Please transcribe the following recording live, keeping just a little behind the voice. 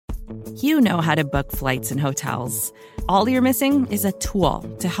You know how to book flights and hotels. All you're missing is a tool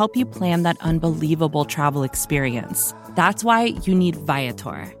to help you plan that unbelievable travel experience. That's why you need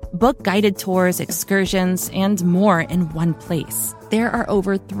Viator. Book guided tours, excursions, and more in one place. There are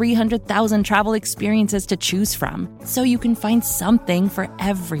over 300,000 travel experiences to choose from, so you can find something for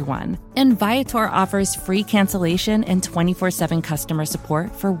everyone. And Viator offers free cancellation and 24/7 customer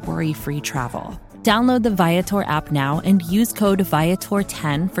support for worry-free travel. Download the Viator app now and use code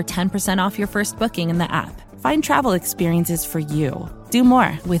Viator10 for 10% off your first booking in the app. Find travel experiences for you. Do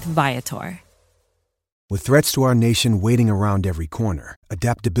more with Viator. With threats to our nation waiting around every corner,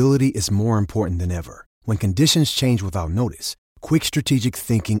 adaptability is more important than ever. When conditions change without notice, quick strategic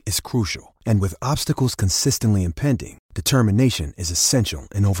thinking is crucial. And with obstacles consistently impending, determination is essential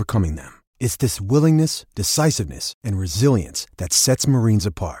in overcoming them. It's this willingness, decisiveness, and resilience that sets Marines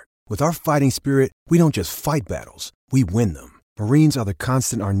apart. With our fighting spirit, we don't just fight battles, we win them. Marines are the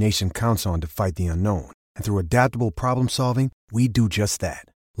constant our nation counts on to fight the unknown. And through adaptable problem solving, we do just that.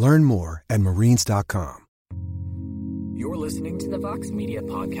 Learn more at marines.com. You're listening to the Vox Media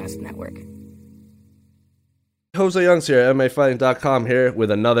Podcast Network. Jose Youngs here at MMAfighting.com here with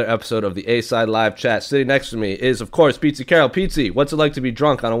another episode of the A-Side Live Chat. Sitting next to me is, of course, Pete Carroll. Pete, what's it like to be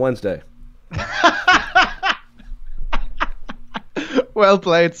drunk on a Wednesday? Well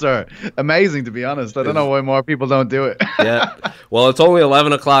played, sir. Amazing, to be honest. I don't know why more people don't do it. Yeah. Well, it's only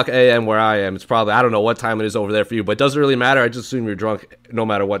 11 o'clock a.m. where I am. It's probably, I don't know what time it is over there for you, but it doesn't really matter. I just assume you're drunk no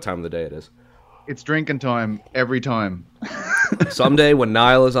matter what time of the day it is. It's drinking time every time. Someday when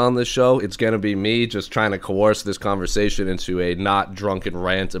Niall is on this show, it's going to be me just trying to coerce this conversation into a not drunken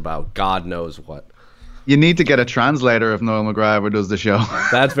rant about God knows what. You need to get a translator if Noel McGrath does the show.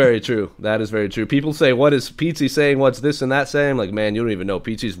 That's very true. That is very true. People say, what is Pete saying? What's this and that saying? Like, man, you don't even know.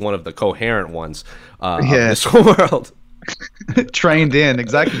 Pete's one of the coherent ones of this world. Trained in,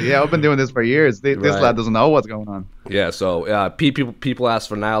 exactly. Yeah, I've been doing this for years. This lad doesn't know what's going on. Yeah, so people ask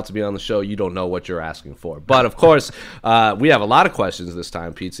for Niall to be on the show. You don't know what you're asking for. But, of course, we have a lot of questions this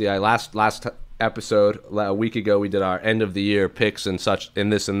time, Pete. Last episode a week ago, we did our end of the year picks and such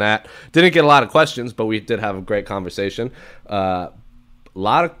and this and that. Didn't get a lot of questions, but we did have a great conversation. A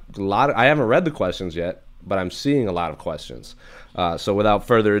lot of I haven't read the questions yet, but I'm seeing a lot of questions. So without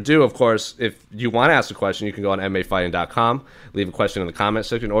further ado, of course, if you want to ask a question, you can go on MMAfighting.com, leave a question in the comment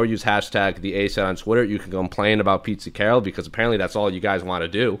section, or use hashtag the ASAT on Twitter. You can complain about Pete Carroll because apparently that's all you guys want to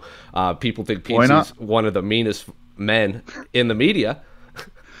do. People think Pete's one of the meanest men in the media.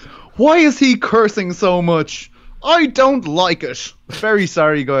 Why is he cursing so much? I don't like it. Very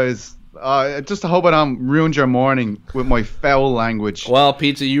sorry, guys. Just hope I don't ruin your morning with my foul language. Well,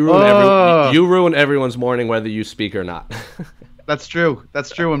 Pizza, you ruin everyone's morning whether you speak or not. That's true.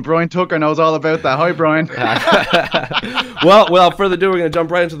 And Brian Tucker knows all about that. Hi, Brian. Well, without further ado, we're going to jump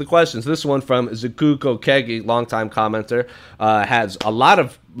right into the questions. This one from Zakuko Kegi, longtime commenter, has a lot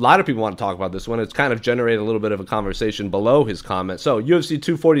of people want to talk about this one. It's kind of generated a little bit of a conversation below his comment. So, UFC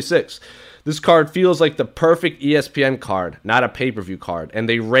 246. This card feels like the perfect ESPN card, not a pay-per-view card, and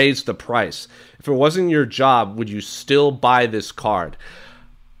they raised the price. If it wasn't your job, would you still buy this card?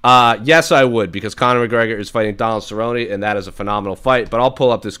 Yes, I would, because Conor McGregor is fighting Donald Cerrone, and that is a phenomenal fight. But I'll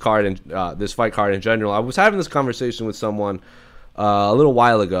pull up this card and this fight card in general. I was having this conversation with someone a little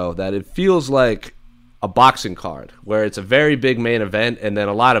while ago that it feels like a boxing card, where it's a very big main event and then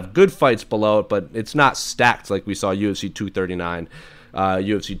a lot of good fights below it, but it's not stacked like we saw UFC 239.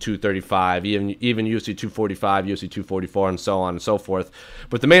 UFC 235, even UFC 245, UFC 244, and so on and so forth.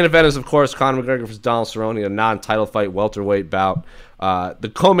 But the main event is, of course, Conor McGregor versus Donald Cerrone, a non-title fight, welterweight bout.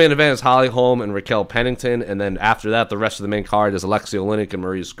 The co-main event is Holly Holm and Raquel Pennington, and then after that, the rest of the main card is Alexia Oleinik and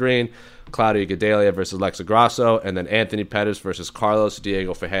Maurice Green, Claudia Gadelha versus Alexa Grasso, and then Anthony Pettis versus Carlos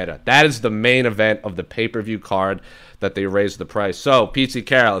Diego Ferreira. That is the main event of the pay-per-view card that they raised the price. So, Pete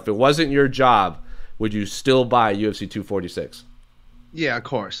Carroll, if it wasn't your job, would you still buy UFC 246? Yeah, of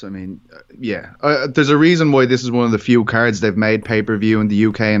course. I mean, yeah. There's a reason why this is one of the few cards they've made pay-per-view in the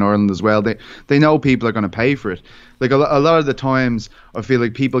UK and Ireland as well. They know people are going to pay for it. Like a lot of the times, I feel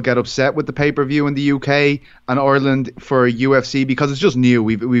like people get upset with the pay-per-view in the UK and Ireland for UFC because it's just new.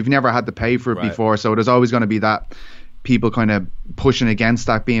 We've never had to pay for it before, so there's always going to be that people kind of pushing against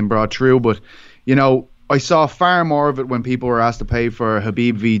that being brought through. But, you know, I saw far more of it when people were asked to pay for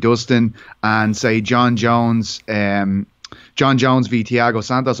Khabib v. Dustin and, say, John Jones v. Thiago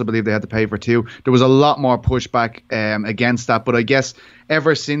Santos. I believe they had to pay for too. There was a lot more pushback against that. But I guess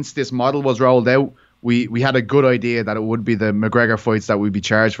ever since this model was rolled out, we had a good idea that it would be the McGregor fights that we'd be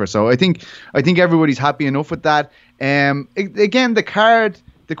charged for. So I think everybody's happy enough with that. Again, the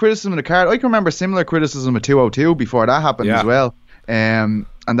criticism of the card, I can remember similar criticism of 202 before that happened as well.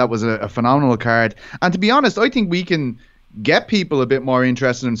 that was a phenomenal card. And to be honest, I think we can get people a bit more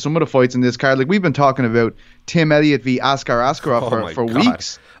interested in some of the fights in this card. Like, we've been talking about Tim Elliott v. Askar Askarov for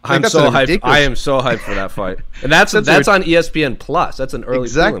weeks. I'm so hyped. I am so hyped for that fight, and that's on ESPN Plus. That's an early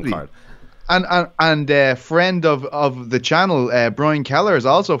prelim card. And friend of the channel, Brian Keller, is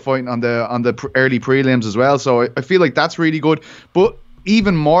also fighting on the early prelims as well. So I feel like that's really good. But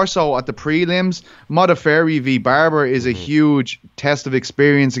even more so at the prelims, Modafferi v. Barber is a huge test of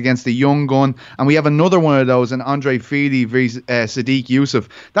experience against the young gun. And we have another one of those in Andre Fili v. Sadiq Youssef.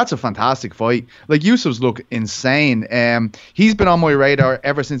 That's a fantastic fight. Like, Youssef's look insane. He's been on my radar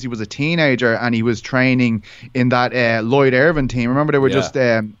ever since he was a teenager, and he was training in that Lloyd Irvin team. Remember, they were just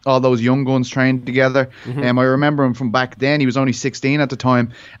all those young guns trained together. I remember him from back then. He was only 16 at the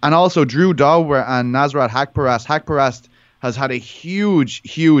time. And also Drew Dober and Nasrat Haqparast. Haqparast has had a huge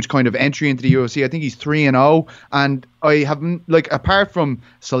kind of entry into the UFC. I think he's 3-0, and I haven't, like, apart from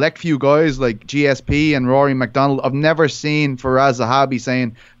select few guys like GSP and Rory McDonald, I've never seen Faraz Zahabi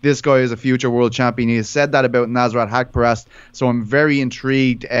saying this guy is a future world champion. He has said that about Nasrat Haqparast, so I'm very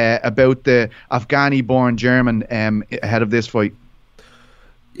intrigued about the Afghani-born German ahead of this fight.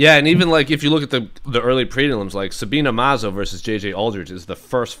 Yeah, and even like if you look at the early prelims, like Sabina Mazo versus JJ Aldridge is the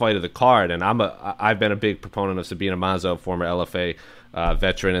first fight of the card, and I've been a big proponent of Sabina Mazo, former LFA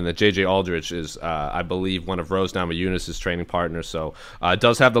veteran, and the JJ Aldridge is I believe one of Rose Namajunas' training partners. So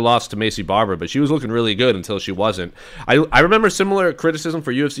does have the loss to Macy Barber, but she was looking really good until she wasn't. I remember similar criticism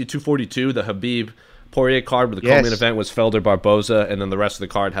for UFC 242, the Habib Poirier card, where the co-main event was Felder Barboza, and then the rest of the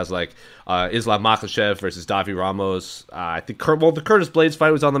card has like Islam Makhachev versus Davi Ramos. I think the Curtis Blades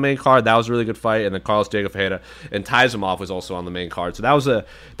fight was on the main card. That was a really good fight, and then Carlos Diego Ferreira and Taizumov was also on the main card. So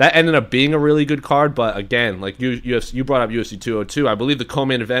that ended up being a really good card. But again, like you brought up UFC 202. I believe the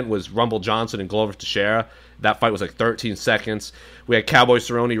co-main event was Rumble Johnson and Glover Teixeira. That fight was like 13 seconds. We had Cowboy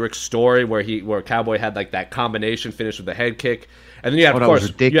Cerrone, Rick Story, where Cowboy had like that combination finish with the head kick. And then you had, of course,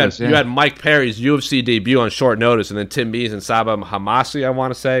 you had Mike Perry's UFC debut on short notice, and then Tim Mees and Sabah Hamasi, I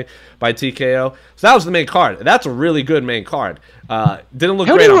want to say, by TKO. So that was the main card. That's a really good main card. Didn't look.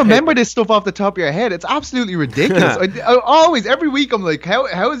 How great do you remember this stuff off the top of your head? It's absolutely ridiculous. I always, every week, I'm like,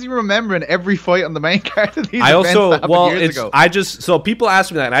 how is he remembering every fight on the main card of these events ago? So people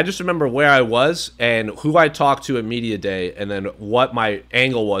ask me that, and I just remember where I was and who I talked to at media day, and then what my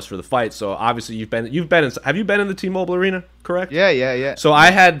angle was for the fight. So obviously, have you been in the T-Mobile Arena? Correct? Yeah. So I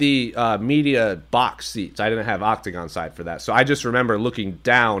had the media box seats. I didn't have octagon side for that. So I just remember looking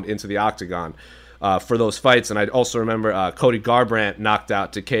down into the octagon for those fights. And I also remember Cody Garbrandt knocked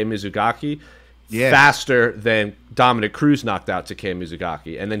out Takei Mizugaki faster than Dominic Cruz knocked out Takei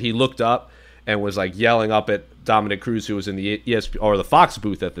Mizugaki. And then he looked up and was like yelling up at Dominic Cruz, who was in the ESPN or the Fox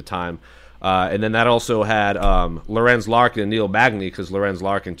booth at the time. And then that also had Lorenz Larkin and Neil Magny, because Lorenz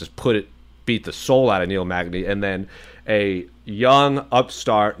Larkin just beat the soul out of Neil Magny. And then a young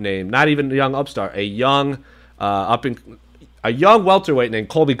upstart named, not even a young upstart, a young welterweight named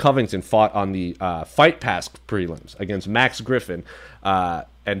Colby Covington fought on the Fight Pass prelims against Max Griffin,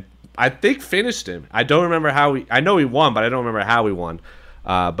 and I think finished him. I don't remember how I know he won, but I don't remember how he won.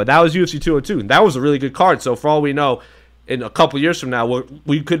 But that was UFC 202, and that was a really good card. So for all we know, in a couple years from now,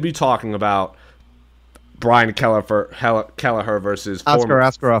 we could be talking about Brian Kelleher versus Askar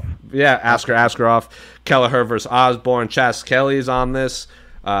Askarov. Yeah, Askar Askarov. Kelleher versus Osborne. Chas Kelly is on this.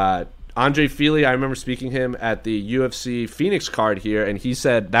 Andre Fili, I remember speaking to him at the UFC Phoenix card here, and he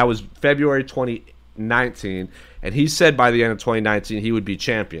said that was February 2019, and he said by the end of 2019 he would be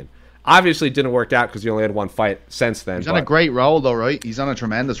champion. Obviously, it didn't work out because he only had one fight since then. He's on a great roll, though, right? He's on a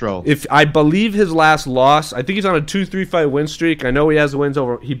tremendous roll. If I believe his last loss, I think he's on a 2-3 fight win streak. I know he has the wins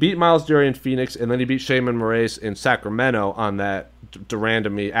over. He beat Miles Jury in Phoenix, and then he beat Shayman Moraes in Sacramento on that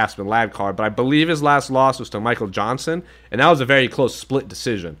Durandamy Aspen Ladd card. But I believe his last loss was to Michael Johnson, and that was a very close split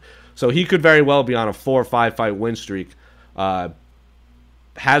decision. So he could very well be on a 4 or 5 fight win streak.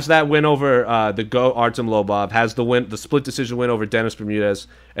 Has that win over the GOAT Artem Lobov, has the split decision win over Dennis Bermudez,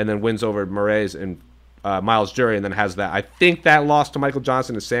 and then wins over Moraes and Miles Jury, and then has that. I think that loss to Michael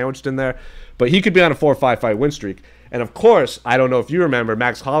Johnson is sandwiched in there, but he could be on a 4 or 5 fight win streak. And of course, I don't know if you remember,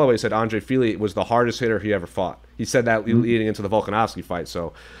 Max Holloway said Andre Fili was the hardest hitter he ever fought. He said that leading into the Volkanovski fight.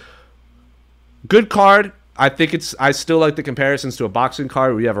 So good card. I think I still like the comparisons to a boxing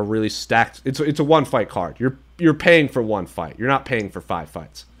card where you have a really stacked. It's a 1 fight card. You're paying for 1 fight. You're not paying for 5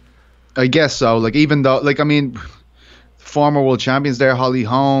 fights. I guess so. Like, even though, like, I mean, former world champions there, Holly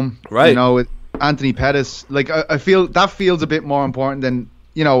Holm, right? You know, with Anthony Pettis. Like, I feel that feels a bit more important than,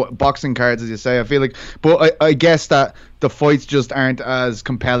 you know, boxing cards, as you say. I feel like, but I guess that the fights just aren't as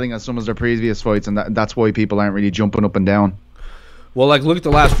compelling as some of their previous fights, and that's why people aren't really jumping up and down. Well, like, look at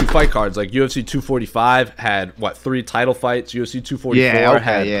the last few fight cards. Like, UFC 245 had, 3 title fights? UFC 244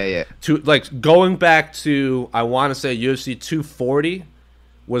 had... Two, like, going back to, I want to say, UFC 240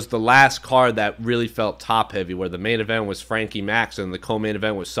 was the last card that really felt top-heavy, where the main event was Frankie Max and the co-main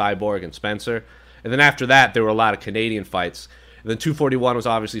event was Cyborg and Spencer. And then after that, there were a lot of Canadian fights. And then 241 was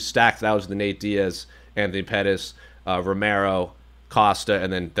obviously stacked. That was the Nate Diaz, Anthony Pettis, Romero, Costa,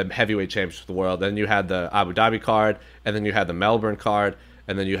 and then the heavyweight championship of the world. Then you had the Abu Dhabi card, and then you had the Melbourne card,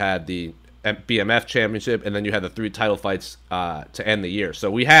 and then you had the BMF championship, and then you had the 3 title fights to end the year. So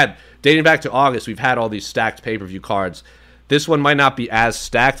we had, dating back to August, we've had all these stacked pay-per-view cards. This one might not be as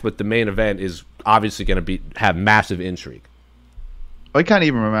stacked, but the main event is obviously going to have massive intrigue. I can't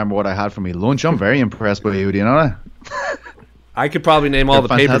even remember what I had for me lunch. I'm very impressed by you, do you know that? I could probably name all the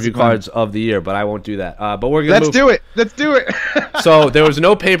pay-per-view cards of the year, but I won't do that. But we're gonna do it. Let's do it. So there was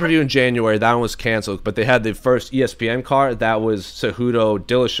no pay-per-view in January. That one was canceled. But they had the first ESPN card. That was Cejudo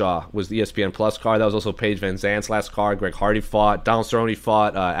Dillashaw was the ESPN Plus card. That was also Paige Van Zandt's last card. Greg Hardy fought. Donald Cerrone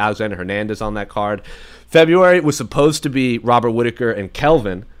fought Alexander Hernandez on that card. February was supposed to be Robert Whittaker and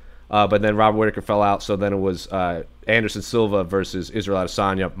Kelvin, but then Robert Whittaker fell out. So then it was Anderson Silva versus Israel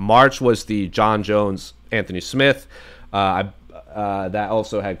Adesanya. March was the John Jones Anthony Smith. That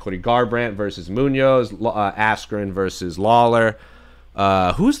also had Cody Garbrandt versus Munoz, Askren versus Lawler.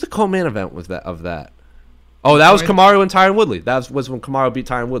 Who's the co-main event of that? Oh, that was Kamaru and Tyron Woodley. That was when Kamaru beat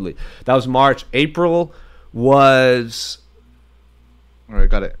Tyron Woodley. That was March. April was... All right,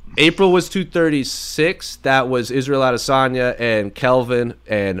 got it. April was 236. That was Israel Adesanya and Kelvin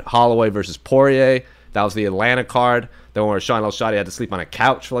and Holloway versus Poirier. That was the Atlanta card. The one where Sean Al-Shadi had to sleep on a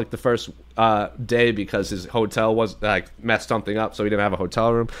couch for like the first day because his hotel was messed something up, so he didn't have a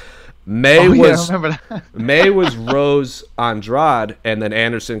hotel room. May was Rose Andrade, and then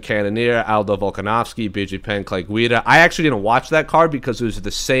Anderson Cannonier, Aldo Volkanovski, BJ Penn, Clay Guida. I actually didn't watch that card because it was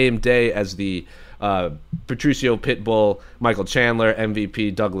the same day as the Patricio Pitbull, Michael Chandler,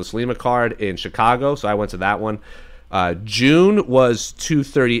 MVP Douglas Lima card in Chicago, so I went to that one. June was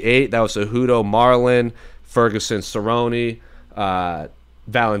 238. That was Cejudo, Marlon, Ferguson, Cerrone,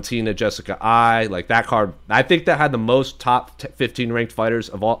 Valentina, Jessica I. Like that card, I think that had the most top 15 ranked fighters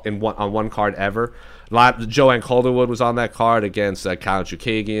of all on one card ever. Joanne Calderwood was on that card against Kyle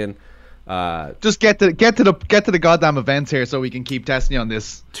Chukagian. Just get to the goddamn events here so we can keep testing you on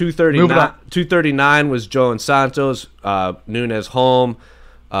this. 239 was Joe and Santos, Nunes Holm,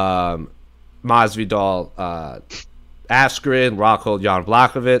 Masvidal, Askren, Rockhold, Jan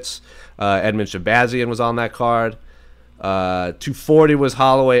Blachowicz, Edmund Shabazian was on that card. 240 was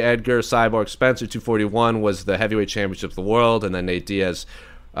Holloway, Edgar, Cyborg, Spencer. 241 was the heavyweight championship of the world, and then Nate Diaz,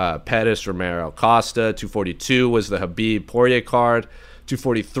 Pettis, Romero, Costa. 242 was the Habib Poirier card.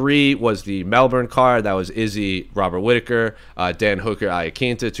 243 was the Melbourne card. That was Izzy, Robert Whittaker, Dan Hooker,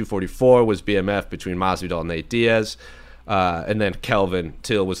 Iaquinta. 244 was BMF between Masvidal and Nate Diaz. And then Kelvin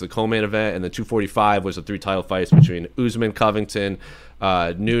Till was the co-main event. And then 245 was the 3 title fights between Usman, Covington,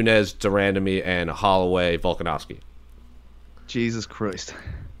 Nunes, Durandamy, and Holloway, Volkanovski. Jesus Christ.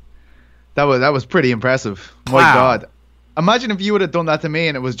 That was pretty impressive. My Wow. God. Imagine if you would have done that to me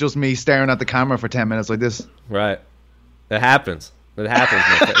and it was just me staring at the camera for 10 minutes like this. Right. It happens. It happens,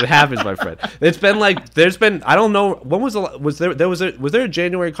 my friend. It happens, my friend. It's been like there's been I don't know when was there a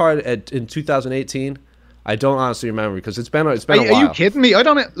January card in 2018? I don't honestly remember because it's been a while. Are you kidding me? I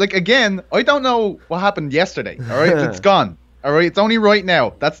don't know what happened yesterday. All right, it's gone. All right, it's only right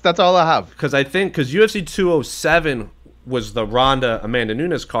now. That's all I have. Because UFC 207 was the Ronda Amanda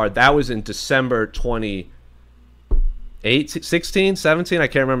Nunes card. That was in December 16, 17, I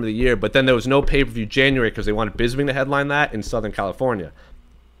can't remember the year, but then there was no pay-per-view January because they wanted Bisping to headline that in Southern California.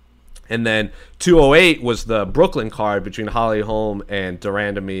 And then 208 was the Brooklyn card between Holly Holm and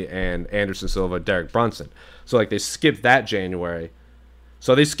Durandamy and Anderson Silva, Derek Brunson. So like they skipped that January.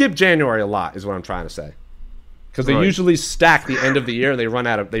 So they skip January a lot is what I'm trying to say. Because they usually stack the end of the year and they run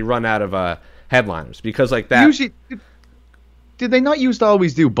out of headliners because like that. Usually, did they not used to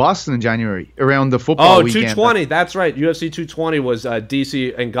always do Boston in January around the football weekend? 220. That's right. UFC 220 was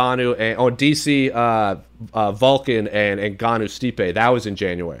DC Ngannou DC Vulcan and Ngannou Stipe. That was in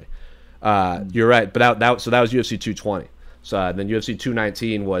January. You're right, but that was UFC 220. So then UFC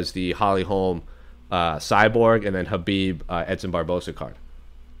 219 was the Holly Holm Cyborg and then Habib Edson Barbosa card.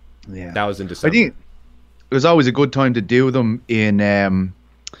 Yeah, that was in December. I think it was always a good time to do them in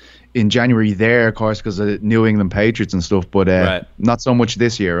January there, of course, because of New England Patriots and stuff, but right. Not so much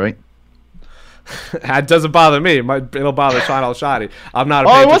this year, right? It doesn't bother me. It'll bother Sean Al-Shadi. I'm not a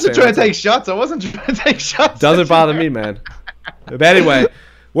I wasn't trying to take shots. Doesn't bother me, man. But anyway,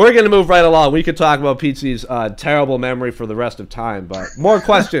 We're going to move right along. We could talk about Pete's terrible memory for the rest of time, but more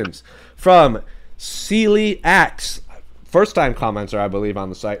questions from Sealy Axe. First-time commenter, I believe, on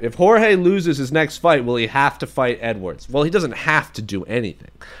the site. If Jorge loses his next fight, will he have to fight Edwards? Well, he doesn't have to do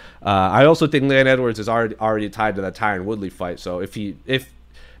anything. I also think Leon Edwards is already tied to that Tyron Woodley fight. So if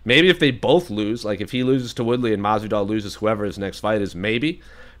they both lose, like if he loses to Woodley and Masvidal loses whoever his next fight is, maybe.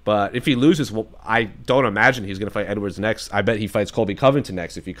 But if he loses, well, I don't imagine he's going to fight Edwards next. I bet he fights Colby Covington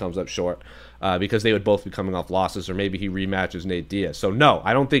next if he comes up short, because they would both be coming off losses, or maybe he rematches Nate Diaz. So no,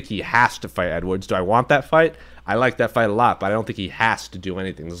 I don't think he has to fight Edwards. Do I want that fight? I like that fight a lot, but I don't think he has to do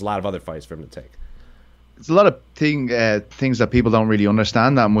anything. There's a lot of other fights for him to take. There's a lot of things that people don't really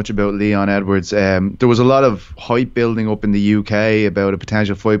understand that much about Leon Edwards. There was a lot of hype building up in the UK about a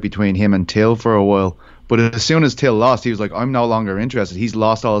potential fight between him and Till for a while. But as soon as Till lost, he was like, I'm no longer interested. He's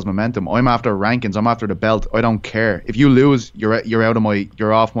lost all his momentum. I'm after rankings. I'm after the belt. I don't care. If you lose, you're out of my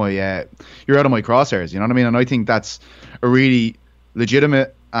crosshairs. You know what I mean? And I think that's a really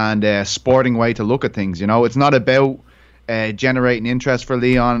legitimate and sporting way to look at things. You know, it's not about generating interest for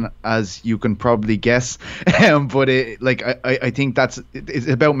Leon, as you can probably guess. But I think it's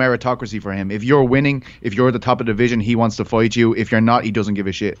about meritocracy for him. If you're winning, if you're at the top of the division, he wants to fight you. If you're not, he doesn't give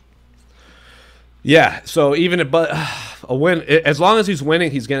a shit. Yeah, so even a win, as long as he's winning,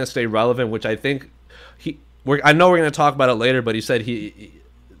 he's going to stay relevant, which I think I know we're going to talk about it later, but he said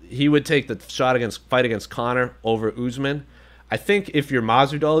he would take the fight against Conor over Usman. I think if you're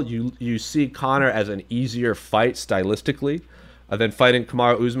Masvidal, you see Conor as an easier fight stylistically than fighting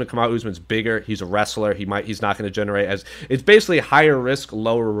Kamaru Usman. Kamaru Usman's bigger. He's a wrestler. He's not going to generate it's basically higher risk,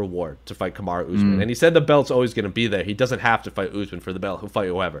 lower reward to fight Kamaru Usman. And he said the belt's always going to be there. He doesn't have to fight Usman for the belt. He'll fight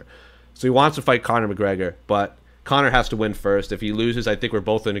whoever. So he wants to fight Conor McGregor, but Conor has to win first. If he loses, I think we're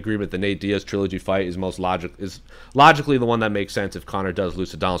both in agreement the Nate Diaz trilogy fight is logically the one that makes sense if Conor does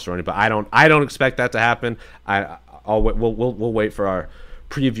lose to Donald Cerrone. But I don't expect that to happen. We'll wait for our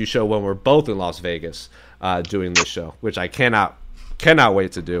preview show when we're both in Las Vegas doing this show, which I cannot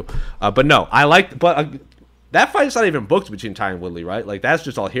wait to do. But no, that fight's not even booked between Ty and Woodley, right? Like that's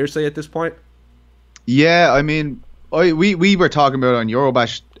just all hearsay at this point. Yeah, I mean, we were talking about it on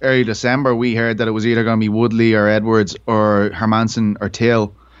Eurobash early December. We heard that it was either going to be Woodley or Edwards or Hermanson or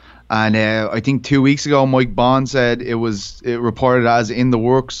Till. And I think 2 weeks ago, Mike Bond said it reported as in the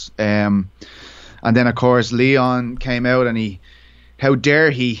works. And then, of course, Leon came out and how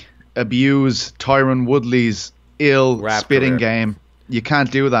dare he abuse Tyron Woodley's spitting game. You can't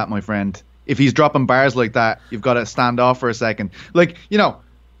do that, my friend. If he's dropping bars like that, you've got to stand off for a second. Like, you know,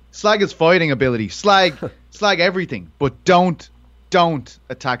 slag his fighting ability, slag everything, but don't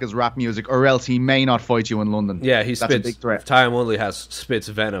attack his rap music, or else he may not fight you in London. Yeah, That's a big threat. Tyron Woodley spits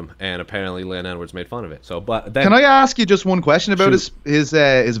venom, and apparently Leon Edwards made fun of it. So, but then, can I ask you just one question about his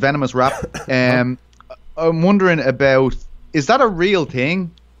venomous rap? I'm wondering about, is that a real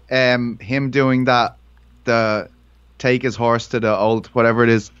thing? Him doing that, the take his horse to the old whatever it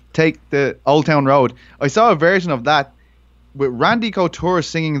is, take the Old Town Road. I saw a version of that with Randy Couture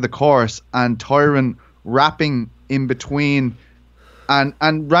singing the chorus and Tyron rapping in between,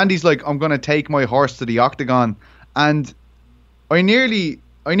 and Randy's like, I'm gonna take my horse to the octagon, and I nearly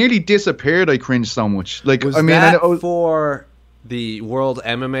disappeared. I cringed so much. Like, was that for the World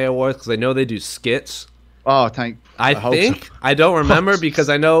MMA Awards? Because I know they do skits. Oh, I think so. I don't remember because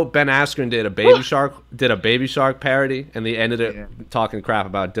I know Ben Askren did a Baby Shark parody, and they ended it talking crap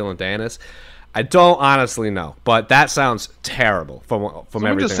about Dylan Dennis. I don't honestly know, but that sounds terrible from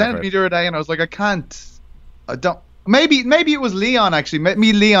Someone everything. Just sent me the other day, and I was like, I don't. Maybe it was Leon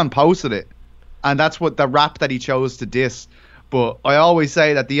actually. Leon posted it, and that's what the rap that he chose to diss. But I always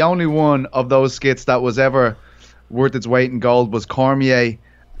say that the only one of those skits that was ever worth its weight in gold was Cormier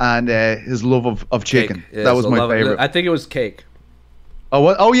and his love of chicken. Yeah, that was my favorite. I think it was Cake. Oh,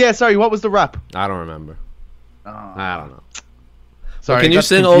 what? Oh yeah, sorry. What was the rap? I don't remember. I don't know. Sorry, can you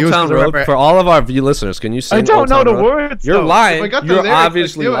sing Old Town Road for all of our view listeners? Can you sing? I don't know the words. You're lying. You're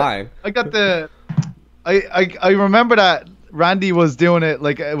obviously lying. I got the. I remember that Randy was doing it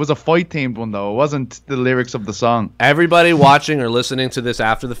like it was a fight themed one though. It wasn't the lyrics of the song. Everybody watching or listening to this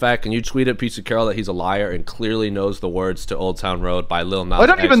after the fact, can you tweet at Pizza Carol that he's a liar and clearly knows the words to Old Town Road by Lil Nas X? I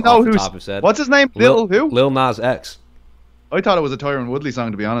don't even know what's his name. Lil Nas X. I thought it was a Tyron Woodley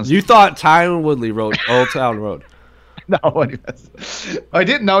song, to be honest. You thought Tyron Woodley wrote Old Town Road? No, I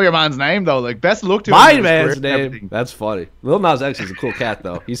didn't know your man's name though. Like, best of luck to my man's name. That's funny. Lil Nas X is a cool cat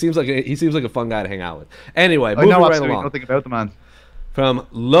though. He seems like a fun guy to hang out with. Anyway, moving right along. Nothing about the man. From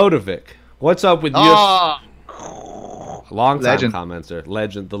Lodovic, what's up with Long time Legend.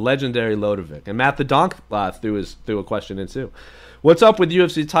 commenter, the legendary Lodovic. And Matt the Donk threw a question in too. What's up with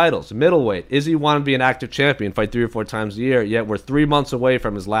UFC titles? Middleweight. Izzy wanted to be an active champion, fight 3 or 4 times a year, yet we're 3 months away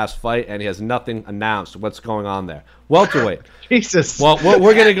from his last fight, and he has nothing announced. What's going on there? Welterweight. Jesus. Well,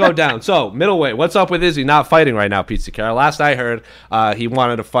 we're going to go down. So, middleweight. What's up with Izzy not fighting right now, Pete Carroll? Last I heard, he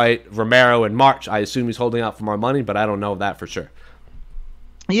wanted to fight Romero in March. I assume he's holding out for more money, but I don't know that for sure.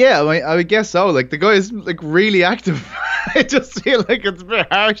 Yeah, I would guess so. Like, the guy is like really active. I just feel like it's a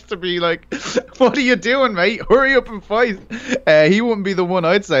bit harsh to be like, "What are you doing, mate? Hurry up and fight." He wouldn't be the one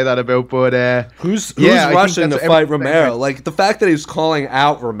I'd say that about, but who's yeah, rushing to fight Romero? Right. Like, the fact that he's calling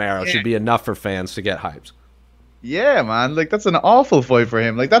out Romero should be enough for fans to get hyped. Yeah, man, like that's an awful fight for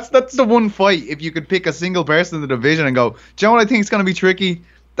him. Like that's the one fight if you could pick a single person in the division and go, "Do you know what I think is going to be tricky?"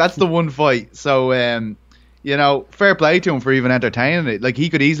 That's the one fight. So, you know, fair play to him for even entertaining it. Like he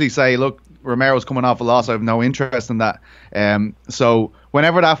could easily say, "Look, Romero's coming off a loss. I have no interest in that." So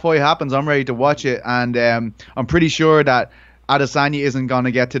whenever that fight happens, I'm ready to watch it, and I'm pretty sure that Adesanya isn't going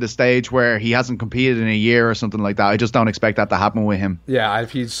to get to the stage where he hasn't competed in a year or something like that. I just don't expect that to happen with him. Yeah,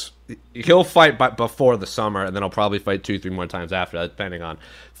 he'll fight before the summer, and then he'll probably fight 2-3 more times after that, depending on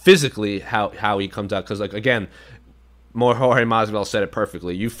physically how he comes out. Because, like, again, Jorge Masvidal said it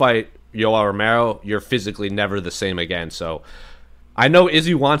perfectly. You fight Yoel Romero, you're physically never the same again. So I know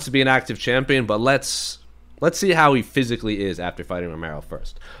Izzy wants to be an active champion, but let's see how he physically is after fighting Romero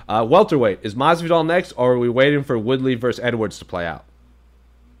first. Welterweight, is Masvidal next, or are we waiting for Woodley versus Edwards to play out?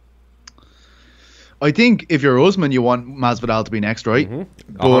 I think if you're Usman, you want Masvidal to be next, right?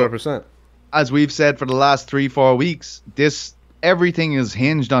 100%. As we've said for the last 3-4 weeks, everything is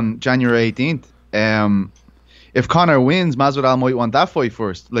hinged on January 18th. If Conor wins, Masvidal might want that fight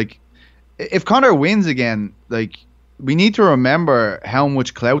first. Like, if Conor wins again, like, we need to remember how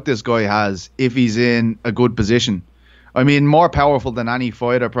much clout this guy has if he's in a good position. I mean, more powerful than any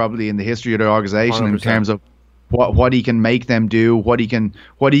fighter probably in the history of the organization 100%. in terms of what he can make them do, what he can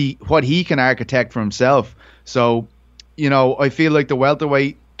architect for himself. So, you know, I feel like the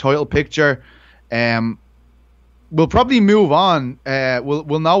welterweight title picture, we'll probably move on.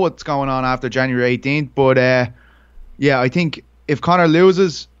 We'll know what's going on after January 18th. But yeah, I think if Conor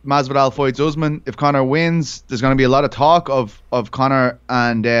loses, Masvidal fights Usman. If Conor wins, there's going to be a lot of talk of Conor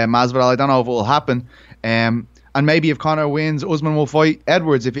and Masvidal. I don't know if it will happen. And maybe if Conor wins, Usman will fight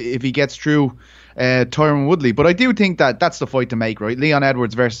Edwards if he gets through Tyron Woodley. But I do think that's the fight to make, right? Leon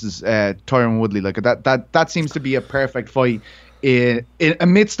Edwards versus Tyron Woodley. Like that seems to be a perfect fight.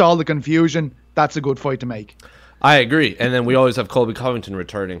 Amidst all the confusion, that's a good fight to make. I agree. And then we always have Colby Covington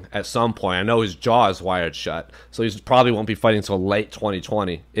returning at some point. I know his jaw is wired shut, so he probably won't be fighting until late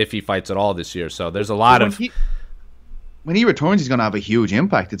 2020 if he fights at all this year. So there's a lot of... When he returns, he's going to have a huge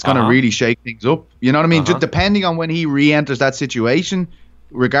impact. It's going to really shake things up. You know what I mean? Just depending on when he re-enters that situation,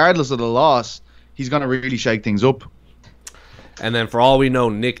 regardless of the loss, he's going to really shake things up. And then for all we know,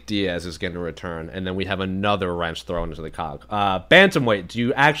 Nick Diaz is going to return, and then we have another wrench thrown into the cog. Bantamweight,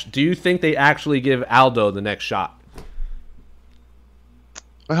 do you think they actually give Aldo the next shot?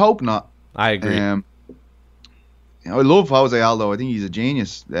 I hope not. I agree. I love Jose Aldo. I think he's a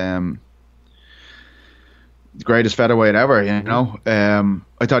genius. The greatest featherweight ever, you know.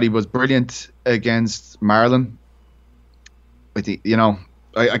 I thought he was brilliant against Marlon. I think, you know,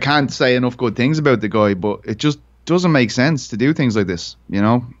 I can't say enough good things about the guy, but it just doesn't make sense to do things like this, you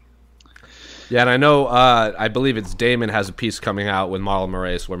know. Yeah, and I know, I believe it's Damon has a piece coming out with Marlon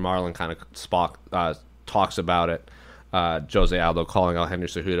Moraes where Marlon kind of talks about it. Jose Aldo calling out Henry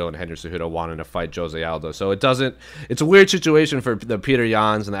Cejudo and Henry Cejudo wanting to fight Jose Aldo. So it's a weird situation for the Peter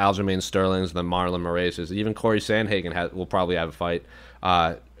Yans and the Aljamain Sterlings and the Marlon Moraeses. Even Corey Sandhagen will probably have a fight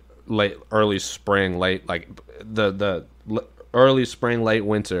early spring, late, like the early spring, late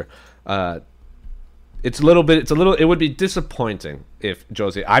winter. It would be disappointing if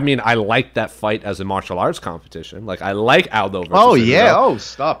Jose... I mean, I like that fight as a martial arts competition. Like, I like Aldo versus Cejudo. Yeah. Oh,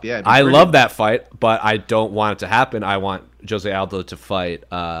 stop. Yeah. I love that fight, but I don't want it to happen. I want Jose Aldo to fight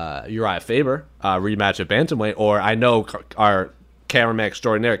Uriah Faber, rematch at bantamweight, or I know our cameraman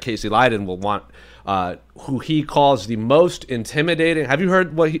extraordinaire, Casey Leydon, will want who he calls the most intimidating... Have you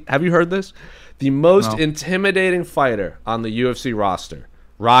heard this? The most intimidating fighter on the UFC roster,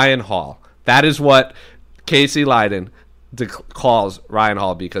 Ryan Hall. That is what Casey Leydon calls Ryan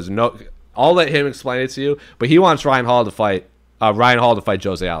Hall, because I'll let him explain it to you, but he wants Ryan Hall to fight Ryan Hall to fight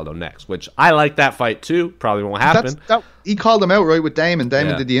Jose Aldo next, which I like that fight too. Probably won't happen. He called him out, right, with Damon.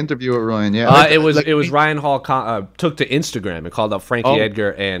 Damon did the interview with Ryan. Yeah, it was Ryan Hall took to Instagram and called out Frankie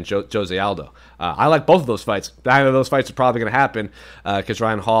Edgar and Jose Aldo. I like both of those fights. Neither of those fights are probably going to happen because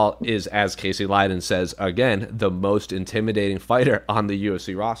Ryan Hall is, as Casey Leydon says, again, the most intimidating fighter on the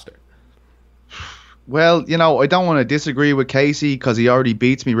UFC roster. Well, I don't want to disagree with Casey because he already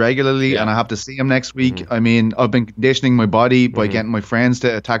beats me regularly, and I have to see him next week. Mm-hmm. I mean, I've been conditioning my body by getting my friends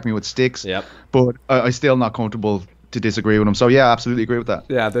to attack me with sticks, but I'm still not comfortable to disagree with him. So, yeah, I absolutely agree with that.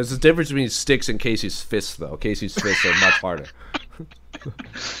 Yeah, there's a difference between sticks and Casey's fists, though. Casey's fists are much harder.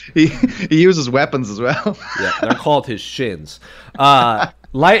 He uses weapons as well. Yeah, they're called his shins.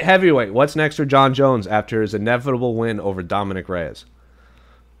 Light heavyweight, what's next for Jon Jones after his inevitable win over Dominic Reyes?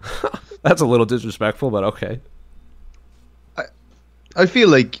 That's a little disrespectful, but okay. I feel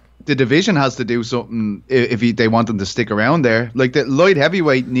like the division has to do something if they want them to stick around there. Like the light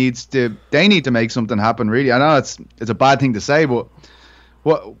heavyweight need to make something happen. Really, I know it's a bad thing to say, but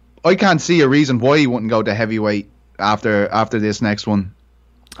I can't see a reason why he wouldn't go to heavyweight after this next one,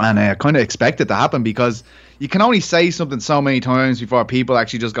 and I kind of expect it to happen because you can only say something so many times before people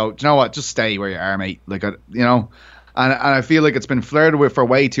actually just go, you know what, just stay where you are, mate. Like And I feel like it's been flirted with for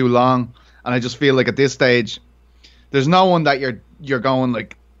way too long. And I just feel like at this stage, there's no one that you're going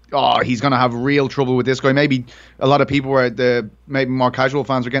like, oh, he's going to have real trouble with this guy. Maybe a lot of people maybe more casual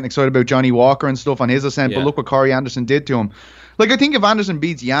fans were getting excited about Johnny Walker and stuff on his ascent. Yeah. But look what Corey Anderson did to him. Like, I think if Anderson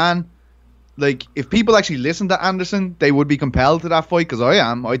beats Jan, like, if people actually listen to Anderson, they would be compelled to that fight because I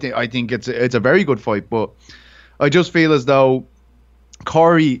am. I think it's a very good fight. But I just feel as though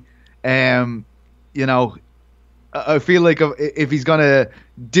Corey, I feel like if he's going to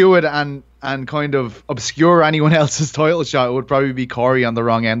do it and kind of obscure anyone else's title shot, it would probably be Corey on the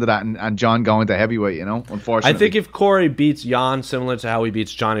wrong end of that and John going to heavyweight, unfortunately. I think if Corey beats Jan similar to how he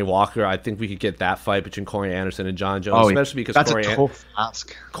beats Johnny Walker, I think we could get that fight between Corey Anderson and Jon Jones, especially because that's a tough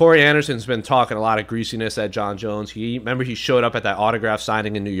ask. Corey Anderson's been talking a lot of greasiness at Jon Jones. Remember he showed up at that autograph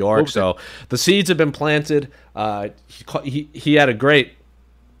signing in New York, so the seeds have been planted. He had a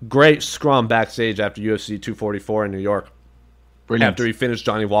great scrum backstage after UFC 244 in New York. Brilliant. After he finished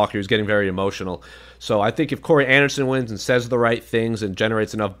Johnny Walker, he was getting very emotional. So I think if Corey Anderson wins and says the right things and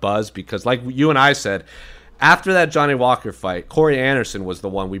generates enough buzz, because like you and I said, after that Johnny Walker fight, Corey Anderson was the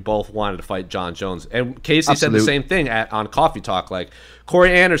one we both wanted to fight Jon Jones. And Casey said the same thing on Coffee Talk. Like,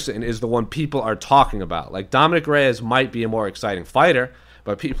 Corey Anderson is the one people are talking about. Like, Dominic Reyes might be a more exciting fighter,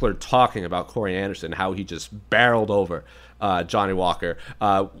 but people are talking about Corey Anderson, how he just barreled over Johnny Walker.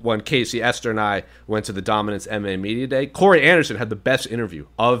 When Casey Esther and I went to the Dominance MMA Media Day, Corey Anderson had the best interview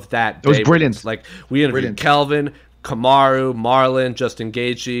of that day. It was brilliant. Like, we interviewed Kelvin, Kamaru, Marlon, Justin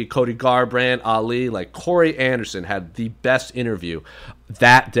Gaethje, Cody Garbrandt, Ali. Like, Corey Anderson had the best interview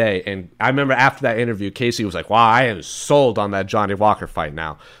that day. And I remember after that interview, Casey was like, wow, I am sold on that Johnny Walker fight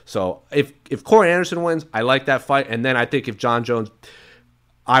now. So if Corey Anderson wins, I like that fight. And then I think if Jon Jones...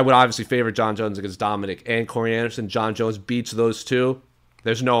 I would obviously favor Jon Jones against Dominic and Corey Anderson. Jon Jones beats those two.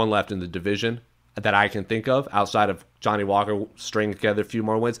 There's no one left in the division that I can think of outside of Johnny Walker stringing together a few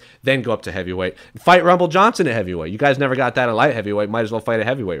more wins. Then go up to heavyweight. Fight Rumble Johnson at heavyweight. You guys never got that at light heavyweight. Might as well fight at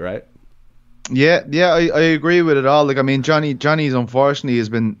heavyweight, right? Yeah, I agree with it all. Like, I mean, Johnny's unfortunately has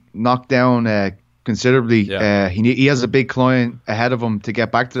been knocked down considerably. Yeah. He has a big client ahead of him to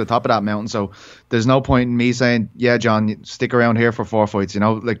get back to the top of that mountain. So there's no point in me saying, yeah, John, stick around here for 4 fights.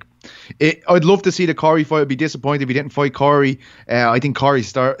 Like, I'd love to see the Corey fight. I'd be disappointed if he didn't fight Corey. I think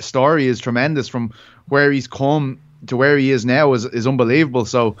Corey's story is tremendous from where he's come to where he is now is unbelievable.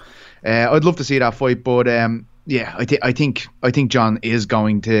 So I'd love to see that fight. But yeah, I think John is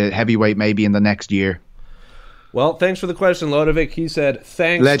going to heavyweight maybe in the next year. Well, thanks for the question, Lodovic. He said,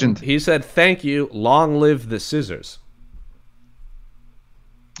 thanks. Legend. He said, thank you. Long live the scissors.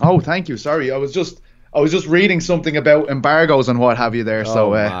 Oh, thank you. Sorry. I was just reading something about embargoes and what have you there.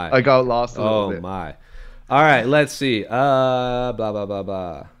 So I got lost a little bit. Oh, my. All right, let's see. Blah, blah, blah,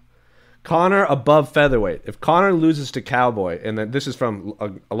 blah. Conor above featherweight. If Conor loses to Cowboy, and then this is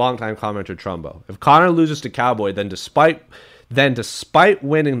from a longtime commenter, Trumbo. If Conor loses to Cowboy, then despite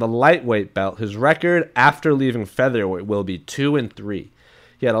winning the lightweight belt, his record after leaving featherweight will be 2-3.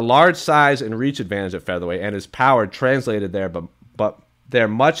 He had a large size and reach advantage at featherweight, and his power translated there, but they're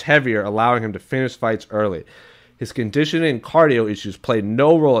much heavier, allowing him to finish fights early. His conditioning and cardio issues played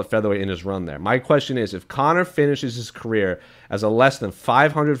no role at featherweight in his run there. My question is, if Conor finishes his career as a less than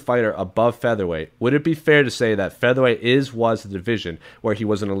 500 fighter above featherweight, would it be fair to say that featherweight was the division where he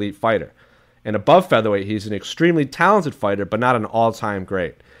was an elite fighter? And above featherweight, he's an extremely talented fighter, but not an all-time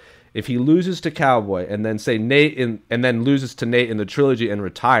great. if he loses to Cowboy and then say and then loses to Nate in the trilogy and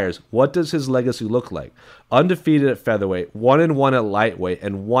retires, what does his legacy look like? Undefeated at featherweight, 1-1 at lightweight,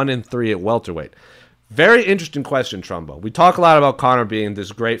 and 1-3 at welterweight. Very interesting question, Trumbo. We talk a lot about Conor being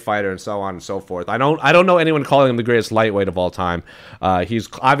this great fighter and so on and so forth. I don't know anyone calling him the greatest lightweight of all time. He's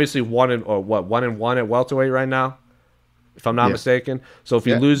obviously 1-1 at welterweight right now, if I'm not mistaken. So if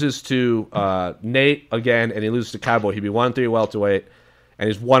he loses to Nate again and he loses to Cowboy, he'd be 1-3 welterweight. And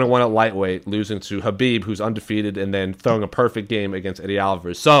he's 1-1 at lightweight, losing to Khabib, who's undefeated, and then throwing a perfect game against Eddie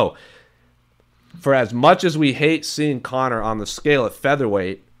Alvarez. So, for as much as we hate seeing Conor on the scale at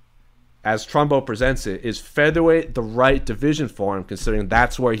featherweight, as Trumbo presents it, is featherweight the right division for him, considering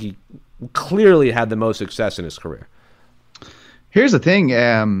that's where he clearly had the most success in his career? Here's the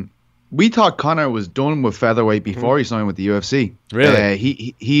thing. We thought Conor was done with featherweight before he signed with the UFC. Really?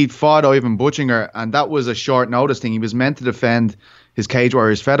 He fought Ivan Butchinger, and that was a short notice thing. He was meant to defend his Cage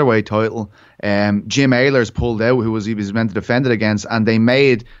Warriors featherweight title. Jim Ehlers pulled out, who he was meant to defend it against, and they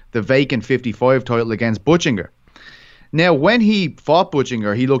made the vacant 55 title against Butchinger. Now, when he fought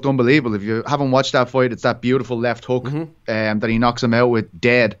Butchinger, he looked unbelievable. If you haven't watched that fight, it's that beautiful left hook that he knocks him out with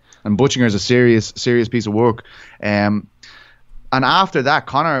dead. And Butchinger's a serious piece of work. And after that,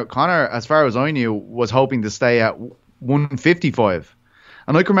 Conor, as far as I knew, was hoping to stay at 155.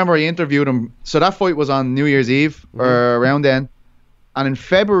 And I can remember I interviewed him. So that fight was on New Year's Eve or around then. And in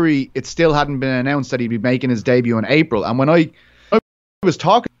February, it still hadn't been announced that he'd be making his debut in April. And when I was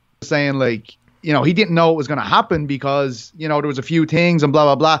talking, saying like, you know, he didn't know it was going to happen because, you know, there was a few things and blah,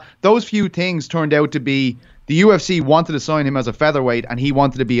 blah, blah. Those few things turned out to be the UFC wanted to sign him as a featherweight and he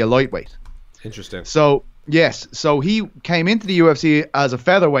wanted to be a lightweight. Interesting. So, yes. So he came into the UFC as a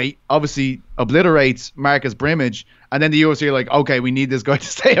featherweight, obviously obliterates Marcus Brimage. And then the UFC are like, okay, we need this guy to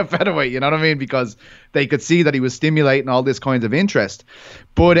stay a featherweight. You know what I mean? Because they could see that he was stimulating all this kind of interest.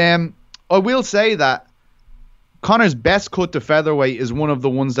 But I will say that Conor's best cut to featherweight is one of the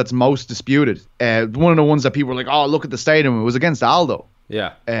ones that's most disputed. One of the ones that people were like, oh, look at the stadium. It was against Aldo.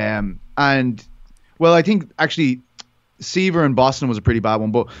 Yeah. And, well, I think actually Seaver in Boston was a pretty bad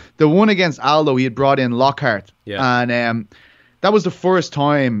one. But the one against Aldo, he had brought in Lockhart. Yeah. And that was the first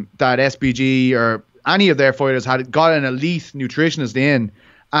time that SBG or any of their fighters had got an elite nutritionist in.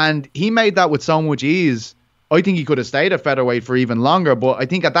 And he made that with so much ease. I think he could have stayed at featherweight for even longer, but I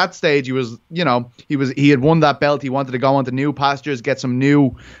think at that stage he was, you know, he had won that belt. He wanted to go on to new pastures, get some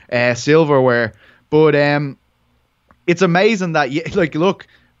new silverware. But it's amazing that, like, look,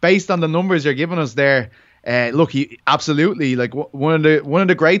 based on the numbers you're giving us there, look, he absolutely like one of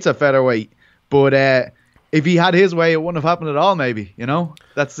the greats at featherweight. But if he had his way, it wouldn't have happened at all. Maybe, you know,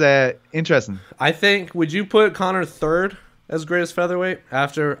 that's interesting. I think. Would you put Conor third as greatest featherweight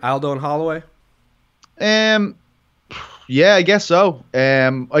after Aldo and Holloway? Yeah, I guess so.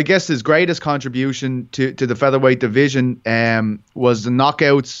 I guess his greatest contribution to the featherweight division was the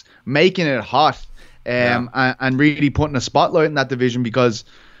knockouts, making it hot, and really putting a spotlight in that division, because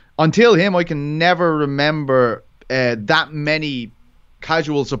until him, I can never remember that many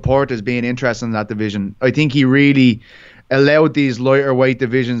casual supporters being interested in that division. I think he really allowed these lighter weight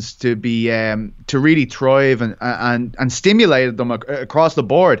divisions to be to really thrive and stimulated them across the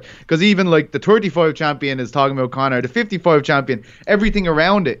board. Because even like the 35 champion is talking about Conor, the 55 champion, everything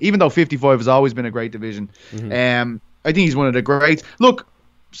around it. Even though 55 has always been a great division, I think he's one of the greats. Look,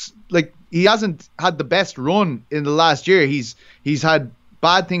 like he hasn't had the best run in the last year. He's had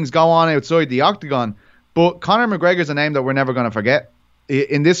bad things go on outside the octagon, but Conor McGregor's a name that we're never going to forget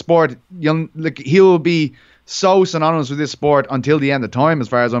in this sport. He'll be so synonymous with this sport until the end of time, as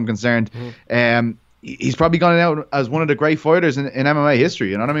far as I'm concerned. He's probably gone out as one of the great fighters in MMA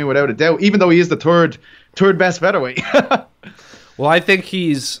history, you know what I mean, without a doubt, even though he is the third best featherweight. Well, I think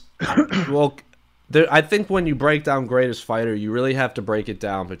he's I think when you break down greatest fighter, you really have to break it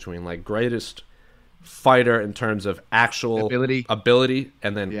down between like greatest fighter in terms of actual ability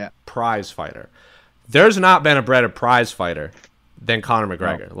and then prize fighter. There's not been a better prize fighter than Conor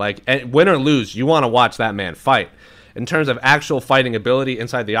McGregor. No. Like, win or lose, you want to watch that man fight. In terms of actual fighting ability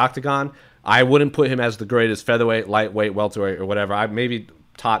inside the octagon, I wouldn't put him as the greatest featherweight, lightweight, welterweight, or whatever. I maybe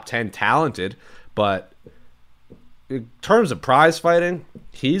top 10 talented, but in terms of prize fighting,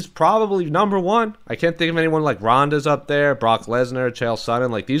 he's probably number one. I can't think of anyone like Ronda's up there, Brock Lesnar, Chael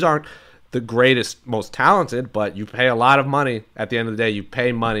Sonnen. Like, these aren't the greatest, most talented, but you pay a lot of money. At the end of the day, you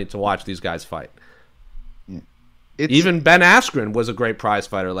pay money to watch these guys fight. Even Ben Askren was a great prize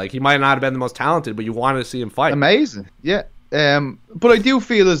fighter. Like, he might not have been the most talented, but you wanted to see him fight. Amazing, yeah. But I do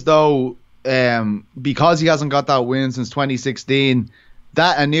feel as though because he hasn't got that win since 2016,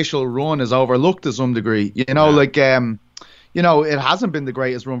 that initial run is overlooked to some degree. You know, like it hasn't been the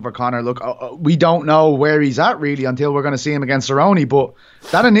greatest run for Conor. Look, we don't know where he's at really until we're going to see him against Cerrone. But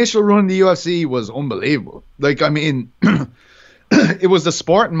that initial run in the UFC was unbelievable. Like, I mean, it was the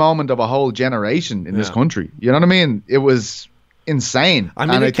sporting moment of a whole generation in this country. You know what I mean? It was insane. I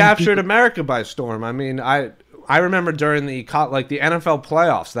mean, it captured America by storm. I mean, I remember during the NFL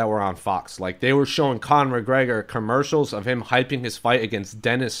playoffs that were on Fox, like they were showing Conor McGregor commercials of him hyping his fight against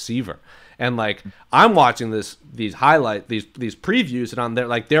Dennis Seaver. And like I'm watching these previews, and on there,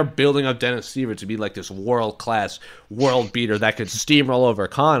 like they're building up Dennis Seaver to be like this world-class world beater that could steamroll over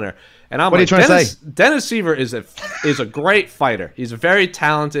Conor. And I'm like, Dennis Seaver is a great fighter. He's very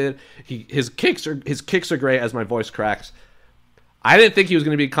talented. His kicks are great. As my voice cracks, I didn't think he was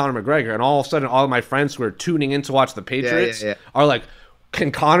going to be Conor McGregor, and all of a sudden, all of my friends who are tuning in to watch the Patriots are like,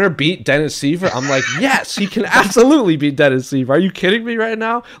 "Can Conor beat Dennis Seaver?" I'm like, "Yes, he can absolutely beat Dennis Seaver." Are you kidding me right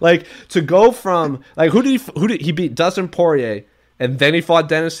now? Like to go from like who did he beat? Dustin Poirier, and then he fought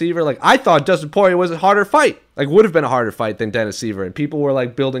Dennis Seaver. Like I thought Dustin Poirier was a harder fight. Like would have been a harder fight than Dennis Seaver, and people were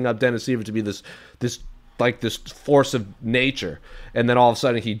like building up Dennis Seaver to be this force of nature, and then all of a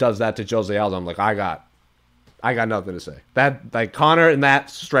sudden he does that to Jose Aldo. I'm like, I got nothing to say. That like Conor in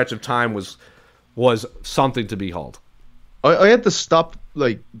that stretch of time was something to behold. I had to stop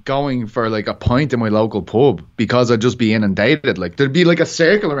like going for like a pint in my local pub because I'd just be inundated. Like there'd be like a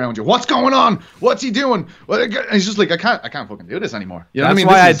circle around you. What's going on? What's he doing? And it's just like I can't fucking do this anymore. You know That's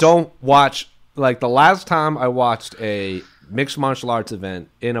what I mean? why I don't watch. Like the last time I watched a mixed martial arts event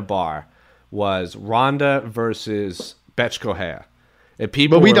in a bar was Ronda versus Bethe Correia.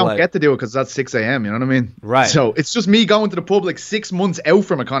 But we don't get to do it because that's 6 a.m. You know what I mean? Right. So it's just me going to the pub like 6 months out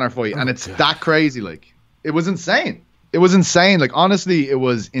from a Conor fight, and it's that crazy. Like it was insane. It was insane. Like honestly, it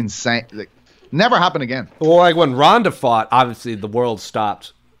was insane. Like never happened again. Well, like when Ronda fought, obviously the world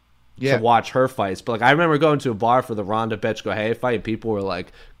stopped to watch her fights. But like I remember going to a bar for the Ronda Bethe Correia fight, and people were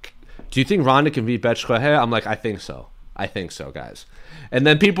like, "Do you think Ronda can beat Bethe Correia?" I'm like, I think so, guys. And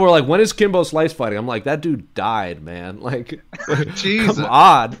then people were like, "When is Kimbo Slice fighting?" I'm like, "That dude died, man. Like, Jesus. Come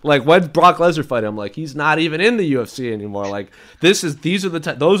on. Like, when's Brock Lesnar fighting?" I'm like, he's not even in the UFC anymore. Like, those are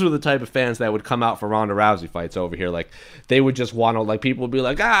the type of fans that would come out for Ronda Rousey fights over here. Like, they would just want to, like, people would be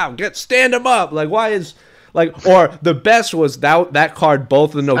like, stand him up. Like, why is, like, or the best was that card,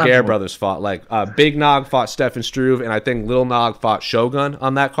 both of the Nogueira brothers fought. Like, Big Nog fought Stefan Struve, and I think Little Nog fought Shogun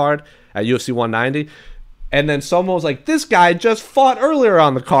on that card at UFC 190. And then someone was like, this guy just fought earlier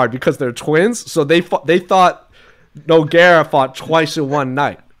on the card because they're twins. So they thought Nogueira fought twice in one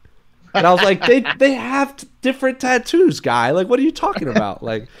night. And I was like, they have different tattoos, guy. Like, what are you talking about?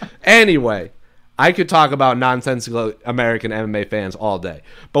 Like, anyway, I could talk about nonsensical American MMA fans all day.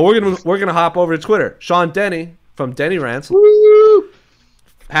 But we're gonna hop over to Twitter. Sean Denny from Denny Rants. Woo!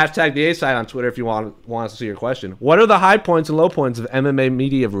 Hashtag the A-side on Twitter if you want us to see your question. What are the high points and low points of MMA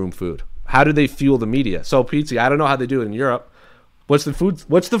media room food? How do they fuel the media? So, Pizzi, I don't know how they do it in Europe. What's the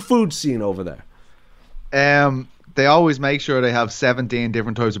food scene over there? They always make sure they have 17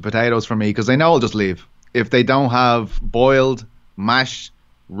 different types of potatoes for me because they know I'll just leave. If they don't have boiled, mashed,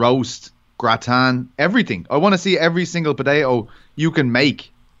 roast, gratin, everything. I want to see every single potato you can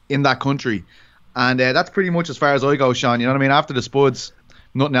make in that country. And that's pretty much as far as I go, Sean. You know what I mean? After the spuds,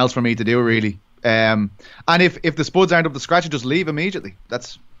 nothing else for me to do, really. And if the spuds aren't up to scratch, I just leave immediately.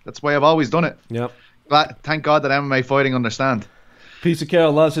 That's why I've always done it. Yep. Thank God that MMA fighting understand. Pizza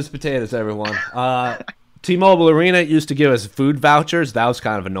Carol loves his potatoes, everyone. T-Mobile Arena used to give us food vouchers. That was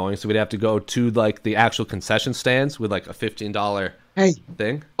kind of annoying, so we'd have to go to like the actual concession stands with like a $15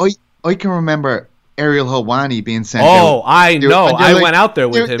 thing. I can remember Ariel Helwani being sent out. I know. I went out there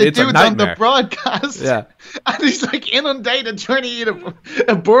with him. It's a nightmare. On the broadcast. Yeah. And he's like inundated trying to eat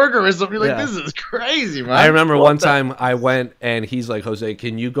a burger or something. You're like, this is crazy, man. I remember one time I went and he's like, Jose,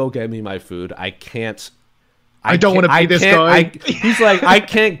 can you go get me my food? I don't want to be this guy. He's like, I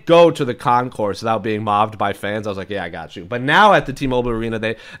can't go to the concourse without being mobbed by fans. I was like, yeah, I got you. But now at the T-Mobile Arena,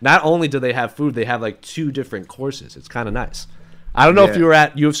 they not only do they have food, they have like 2 different courses. It's kind of nice. I don't know if you were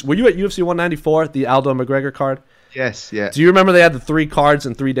at UFC. Were you at UFC 194, the Aldo McGregor card? Yes, yeah. Do you remember they had the 3 cards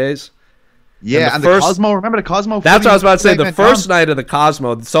in 3 days? Yeah, and the Cosmo. Remember the Cosmo? That's what I was about to say. The first night of the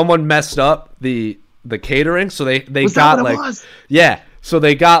Cosmo, someone messed up the catering, so they got like so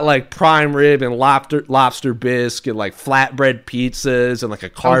they got like prime rib and lobster bisque and like flatbread pizzas and like a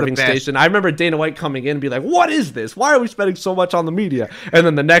carving station. I remember Dana White coming in and be like, "What is this? Why are we spending so much on the media?" And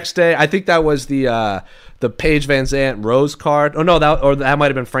then the next day, I think that was the Paige Van Zandt Rose card. Oh no, that might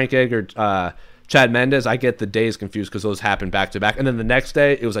have been Frank Edgar, Chad Mendes. I get the days confused because those happened back to back. And then the next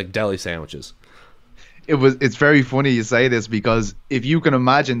day, it was like deli sandwiches. it's very funny you say this, because if you can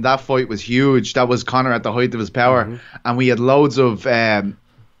imagine, that fight was huge. That was Conor at the height of his power, and we had loads of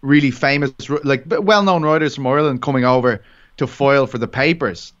really famous, like well-known writers from Ireland coming over to foil for the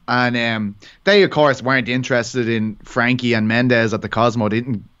papers, and they of course weren't interested in Frankie and Mendez at the Cosmo. They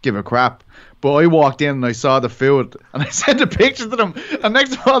didn't give a crap. But I walked in and I saw the food and I sent a picture to them, and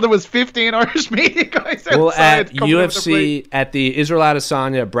next of all there was 15 Irish media guys outside. Well, at UFC, at the Israel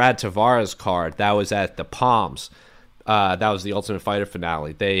Adesanya Brad Tavares card, that was at the Palms. That was the Ultimate Fighter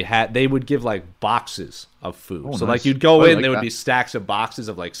finale. They would give like boxes of food. So nice. like you'd go in, like there would that. be stacks of boxes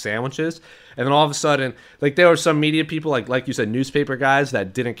of like sandwiches, and then all of a sudden, like there were some media people, like you said, newspaper guys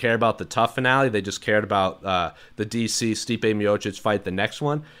that didn't care about the tough finale. They just cared about the DC Stipe Miocic fight, the next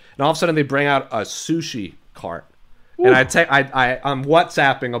one. And all of a sudden, they bring out a sushi cart, and I'm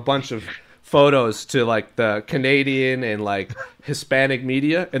WhatsApping a bunch of photos to like the Canadian and like Hispanic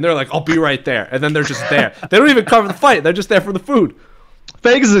media, and they're like, "I'll be right there," and then they're just there. They don't even cover the fight; they're just there for the food.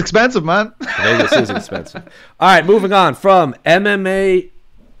 Vegas is expensive, man. Vegas is expensive. All right, moving on from MMA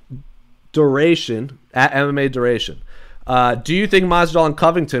Duration at MMA Duration. Do you think Masvidal and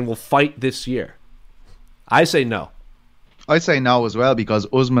Covington will fight this year? I say no. I say no as well, because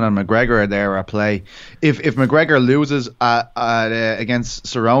Usman and McGregor are there at play. If McGregor loses against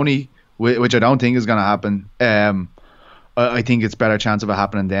Cerrone, which I don't think is going to happen, I think it's better chance of it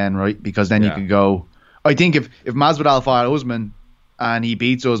happening then, right? Because then you could go. I think if Masvidal fought Usman and he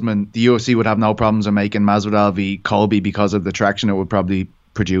beats Usman, the UFC would have no problems in making Masvidal v Colby because of the traction it would probably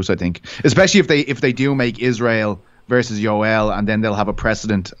produce. I think, especially if they do make Israel versus Yoel, and then they'll have a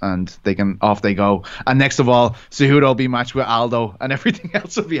precedent and off they go. And next of all, Cejudo will be matched with Aldo, and everything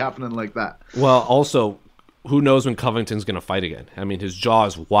else will be happening like that. Well, also, who knows when Covington's going to fight again? I mean, his jaw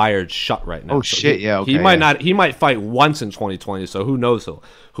is wired shut right now. Oh, so shit, yeah. Okay, he might fight once in 2020, so who knows who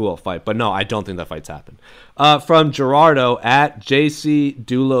will fight. But no, I don't think that fight's happen. From Gerardo at JC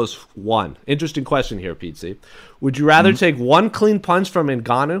Doulos 1. Interesting question here, Pete C. Would you rather take one clean punch from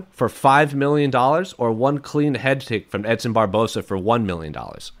Ngannou for $5 million or one clean head kick from Edson Barbosa for $1 million?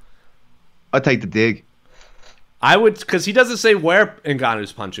 I'd take the dig. I would, because he doesn't say where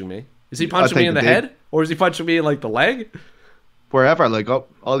Ngannou's punching me. Is he punching me in the head? Or is he punching me in like the leg? Wherever, like,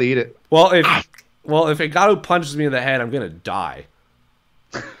 I'll eat it. Well, if Ngannou punches me in the head, I'm gonna die.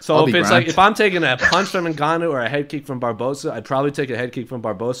 So if it's like, if I'm taking a punch from Ngannou or a head kick from Barbosa, I'd probably take a head kick from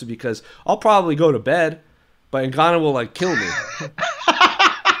Barbosa, because I'll probably go to bed, but Ngannou will like kill me.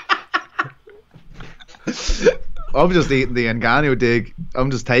 I'm just eating the Ngannou dig.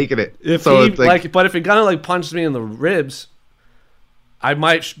 I'm just taking it. But if Ngannou like punches me in the ribs, I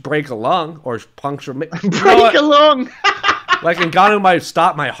might break a lung or puncture me. Break a lung. Like Ngannou might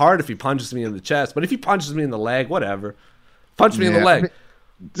stop my heart if he punches me in the chest, but if he punches me in the leg, whatever. Punch me in the leg.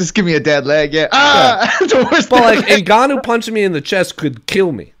 Just give me a dead leg, yeah. The worst but like Ngannou punching me in the chest could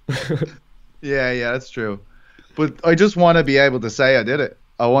kill me. Yeah, that's true. But I just want to be able to say I did it.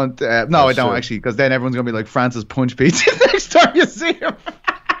 I want. I don't actually, because then everyone's gonna be like, Francis punch Pete next time you see him.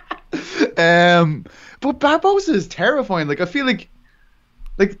 But Barbosa is terrifying. Like, I feel like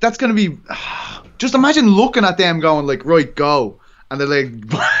that's gonna be. Just imagine looking at them going like, right, go, and they're like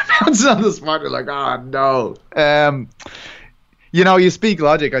bouncing on the spot. They're like, oh no. You speak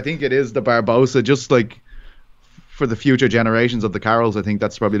logic. I think it is the Barbosa, just like for the future generations of the Carrolls. I think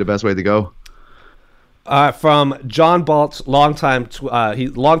that's probably the best way to go. From John Baltz,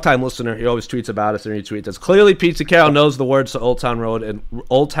 longtime listener. He always tweets about us and retweets us. Clearly, Pete Carroll knows the words to Old Town Road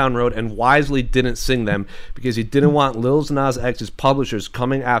and wisely didn't sing them because he didn't want Lil Nas X's publishers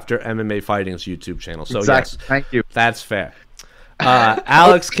coming after MMA Fighting's YouTube channel. So exactly. Yes, thank you. That's fair.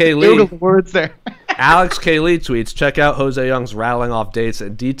 Alex K. Lee. Google the words there. Alex K. Lee tweets, check out Jose Young's rattling off dates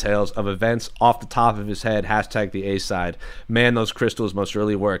and details of events off the top of his head. # the A-side. Man, those crystals must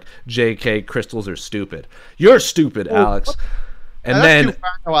really work. JK, crystals are stupid. You're stupid, Alex. And then too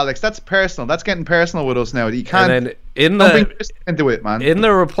far now, Alex, that's personal. That's getting personal with us now. You can't. And then into it, man. In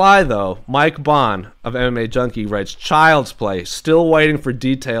the reply, though, Mike Bond of MMA Junkie writes, Child's Play, still waiting for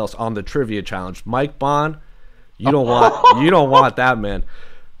details on the trivia challenge. Mike Bond, you don't want that, man.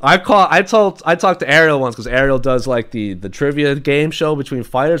 I talked to Ariel once, because Ariel does like the trivia game show between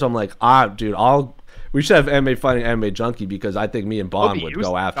fighters. I'm like, dude, we should have MMA Fighting MMA Junkie, because I think me and Bond would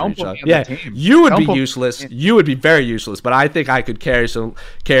go after each other. Yeah, you would be useless. You would be very useless, but I think I could carry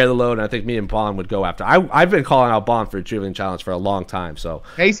the load, and I think me and Bond would go after. I've been calling out Bond for a trivia challenge for a long time. So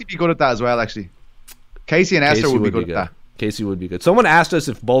Casey would be good at that as well, actually. Casey and Esther would be good at that. Casey would be good. Someone asked us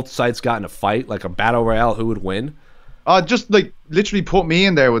if both sites got in a fight, like a battle royale, who would win. Just like literally put me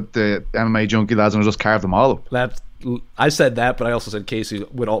in there with the MMA Junkie lads and I'll just carve them all up. I said that, but I also said Casey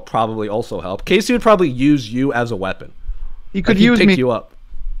would probably also help. Casey would probably use you as a weapon. He could Like, use pick me. you up.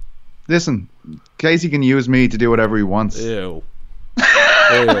 Listen, Casey can use me to do whatever he wants. Ew.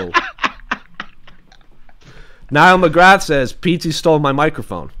 Ew. Niall McGrath says, Petey stole my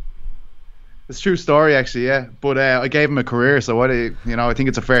microphone. It's a true story, actually, yeah. But I gave him a career, so I think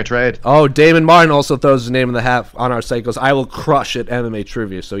it's a fair trade. Oh, Damon Martin also throws his name in the hat on our site. Goes, I will crush at MMA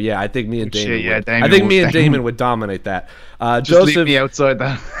trivia. So yeah, I think me and Damon. Damon would dominate that. Just Joseph, leave me outside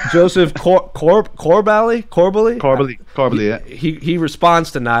that. Joseph Corbally, yeah. He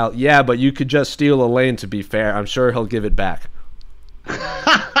responds to Niall. Yeah, but you could just steal a lane. To be fair, I'm sure he'll give it back.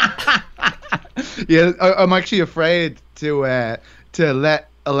 Yeah, I'm actually afraid to let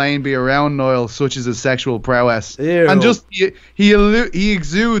Elaine be around Niall, such as his sexual prowess. Ew. And just he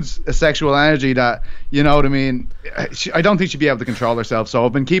exudes a sexual energy that, you know what I mean. I don't think she'd be able to control herself. So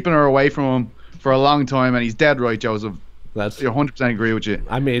I've been keeping her away from him for a long time, and he's dead right, Joseph. That's 100% agree with you.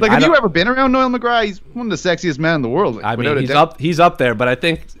 I mean, like, have you ever been around Niall McGrath? He's one of the sexiest men in the world. Like, I mean, he's up there, but I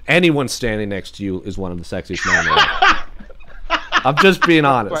think anyone standing next to you is one of the sexiest men in the world. I'm just being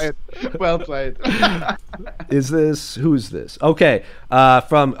honest. Well played. Who's this? Okay.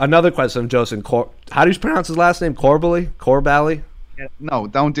 From another question from Joseph. How do you pronounce his last name? Corbally? No,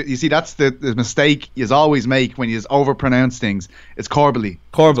 don't do. You see, that's the mistake you always make when you overpronounce things. It's Corbally.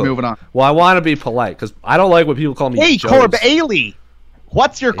 Moving on. Well, I want to be polite because I don't like when people call me. Hey, Jones. Corbally.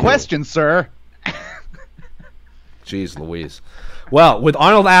 What's your question, sir? Jeez Louise. Well, with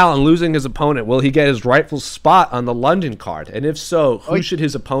Arnold Allen losing his opponent, will he get his rightful spot on the London card? And if so, who should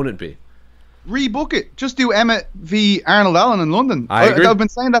his opponent be? Rebook it. Just do Emmett v Arnold Allen in London. I agree. I've been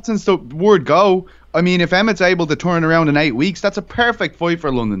saying that since the word go. I mean, if Emmett's able to turn around in 8 weeks, that's a perfect fight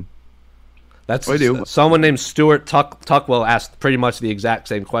for London. I do. Someone named Stuart Tuckwell asked pretty much the exact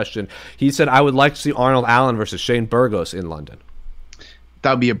same question. He said, I would like to see Arnold Allen versus Shane Burgos in London.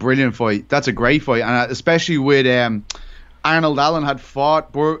 That would be a brilliant fight. That's a great fight. And especially with Arnold Allen had fought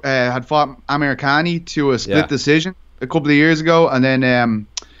Amir Khani to a split decision a couple of years ago. And then,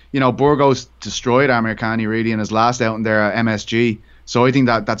 Burgos destroyed Amir Khani really in his last outing there at MSG. So I think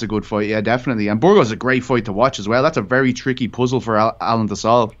that's a good fight, yeah, definitely. And Burgos is a great fight to watch as well. That's a very tricky puzzle for Allen to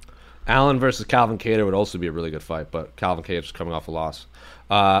solve. Allen versus Calvin Kattar would also be a really good fight, but Calvin Kattar's coming off a loss.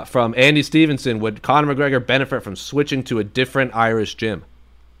 From Andy Stevenson, would Conor McGregor benefit from switching to a different Irish gym?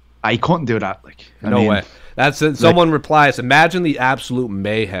 I couldn't do that. No way. That's it. Someone replies, imagine the absolute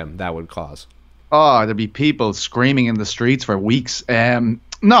mayhem that would cause. Oh, there'd be people screaming in the streets for weeks. No,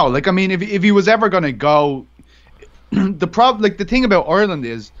 if he was ever going to go, the thing about Ireland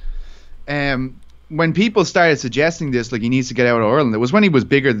is, when people started suggesting this, he needs to get out of Ireland, it was when he was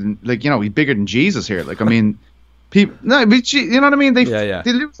bigger than, he's bigger than Jesus here. People, no, but you know what I mean? They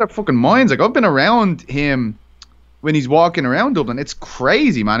lose their fucking minds. I've been around him when he's walking around Dublin. It's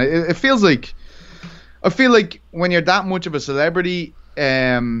crazy, man. It feels like, I feel like when you're that much of a celebrity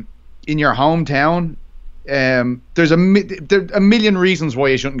in your hometown, there's a million reasons why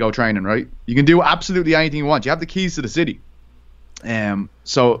you shouldn't go training, right? You can do absolutely anything you want. You have the keys to the city.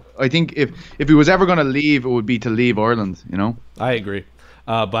 So I think if he was ever going to leave, it would be to leave Ireland, I agree.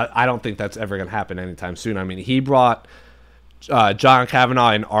 But I don't think that's ever going to happen anytime soon. I mean, he brought John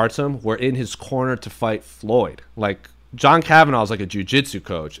Kavanagh and Artem were in his corner to fight Floyd. John Kavanagh is like a jiu-jitsu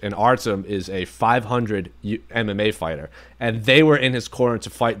coach, and Artem is a 500 MMA fighter. And they were in his corner to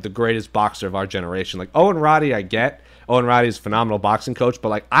fight the greatest boxer of our generation. Owen Roddy, I get. Owen Roddy is a phenomenal boxing coach,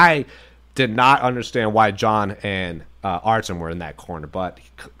 but I did not understand why John and Artem were in that corner. But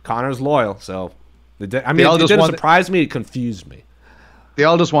Conor's loyal, so it didn't surprise me. It confused me. They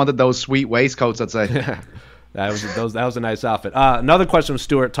all just wanted those sweet waistcoats, I'd say. That was a nice outfit. Another question from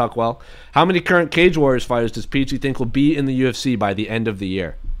Stuart Tuckwell. How many current Cage Warriors fighters does Peachy think will be in the UFC by the end of the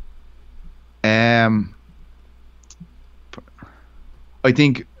year? I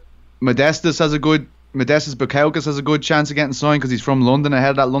think Modestas Bukauskas has a good chance of getting signed because he's from London. I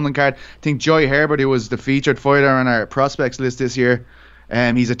had that London card. I think Joy Herbert, who was the featured fighter on our prospects list this year,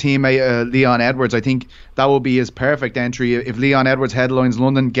 he's a teammate of Leon Edwards. I think that will be his perfect entry. If Leon Edwards headlines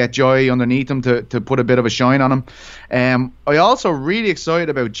London, get Joy underneath him to put a bit of a shine on him. I also really excited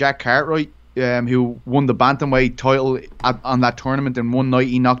about Jack Cartwright, who won the bantamweight title on that tournament in one night.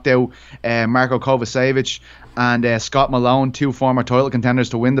 He knocked out Marko Kovacevic and Scott Malone, two former title contenders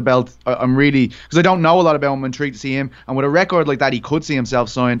to win the belt. I'm really, because I don't know a lot about him, I'm intrigued to see him. And with a record like that, he could see himself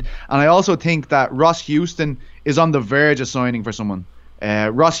signed. And I also think that Ross Houston is on the verge of signing for someone.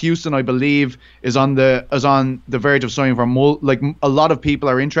 Ross Houston, I believe, is on the verge of signing for a lot of people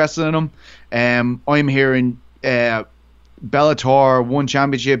are interested in him. I'm hearing Bellator, One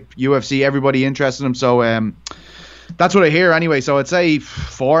Championship, UFC, everybody interested in him. So That's what I hear anyway. So I'd say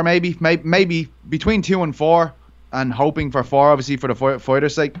 4, maybe between 2 and 4, and hoping for 4, obviously for the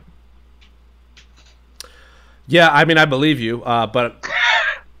fighter's sake. Yeah, I mean, I believe you, but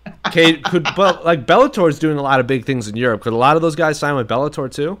like Bellator's doing a lot of big things in Europe. Could a lot of those guys sign with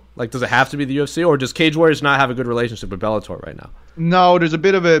Bellator too? Like, does it have to be the UFC, or does Cage Warriors not have a good relationship with Bellator right now? No, there's a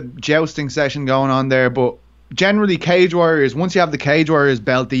bit of a jousting session going on there, but generally Cage Warriors, once you have the Cage Warriors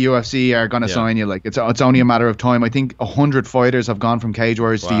belt, the UFC are going to sign you. Like, it's only a matter of time. I think 100 fighters have gone from Cage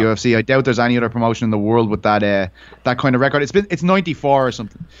Warriors to the UFC. I doubt there's any other promotion in the world with that kind of record. It's 94 or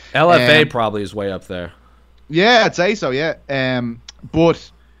something. LFA probably is way up there. Yeah, I'd say so, yeah.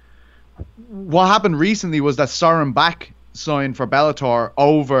 But what happened recently was that Soren Bak signed for Bellator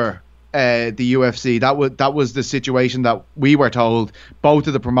over the UFC. That was the situation that we were told. Both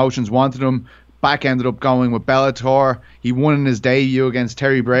of the promotions wanted him. Bak ended up going with Bellator. He won in his debut against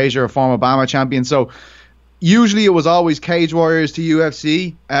Terry Brazier, a former BAMMA champion. So usually it was always Cage Warriors to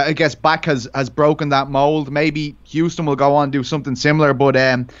UFC. I guess Bak has broken that mold. Maybe Houston will go on and do something similar, but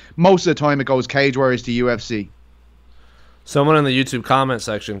most of the time it goes Cage Warriors to UFC. Someone in the YouTube comment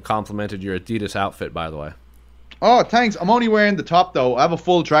section complimented your Adidas outfit, by the way. Oh, thanks. I'm only wearing the top, though. I have a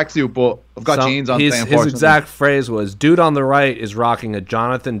full tracksuit, but I've got jeans on today, his exact phrase was, dude on the right is rocking a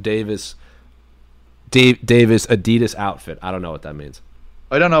Jonathan Davis Adidas outfit. I don't know what that means.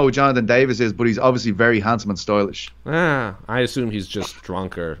 I don't know who Jonathan Davis is, but he's obviously very handsome and stylish. I assume he's just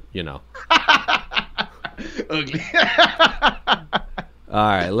drunk or, Ugly. All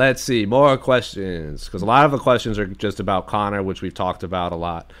right, let's see. More questions, because a lot of the questions are just about Conor, which we've talked about a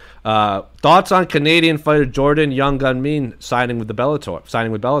lot. Thoughts on Canadian fighter Jordan Young Gun Mean signing with Bellator,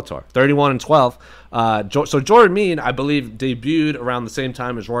 31-12. So Jordan Mean, I believe, debuted around the same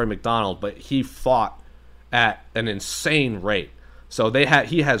time as Rory McDonald, but he fought at an insane rate. So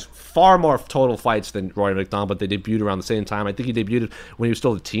he has far more total fights than Rory McDonald, but they debuted around the same time. I think he debuted when he was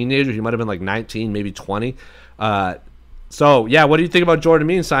still a teenager. He might have been like 19, maybe 20. So, yeah, what do you think about Jordan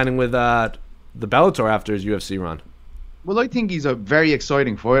Mean signing with the Bellator after his UFC run? Well, I think he's a very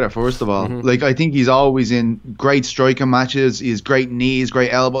exciting fighter, first of all. Like, I think he's always in great striking matches. He has great knees,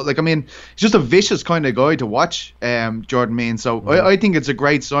 great elbows. Like, I mean, he's just a vicious kind of guy to watch, Jordan Mean. So I think it's a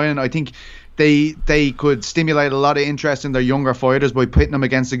great sign. I think they could stimulate a lot of interest in their younger fighters by pitting them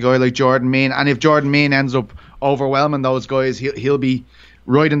against a guy like Jordan Mean. And if Jordan Mean ends up overwhelming those guys, he'll be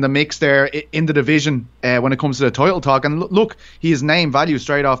right in the mix there in the division when it comes to the title talk. And look, he has name value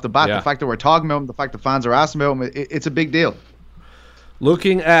straight off the bat. The fact that we're talking about him, the fact that fans are asking about him, it's a big deal.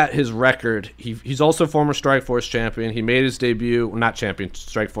 Looking at his record, he's also former Strikeforce champion. He made his debut, not champion,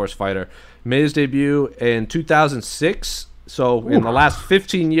 Strikeforce fighter. Made his debut in 2006. So in the last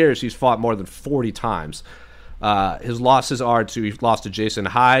 15 years, he's fought more than 40 times. His losses are he lost to Jason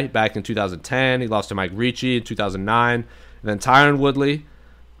High back in 2010. He lost to Mike Ricci in 2009. And then Tyron Woodley,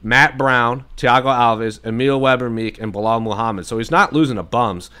 Matt Brown, Thiago Alves, Emil Weber-Meek, and Bilal Muhammad. So he's not losing to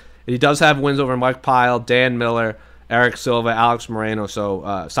bums. He does have wins over Mike Pyle, Dan Miller, Eric Silva, Alex Moreno. So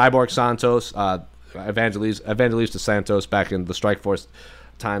Cyborg Santos, Evangelista Santos back in the Strikeforce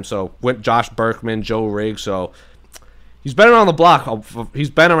time. So went Josh Berkman, Joe Riggs. So he's been around the block.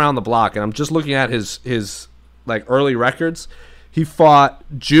 And I'm just looking at his like early records. He fought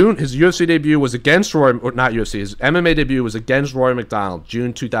his UFC debut was against his MMA debut was against Rory McDonald,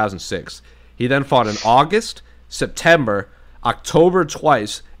 June 2006. He then fought in August, September, October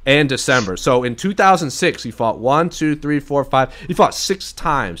twice, and December. So in 2006, he fought 1, 2, 3, 4, 5. He fought 6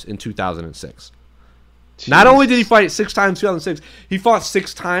 times in 2006. Jeez. Not only did he fight 6 times in 2006, he fought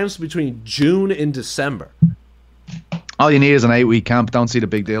 6 times between June and December. All you need is an 8-week camp. Don't see the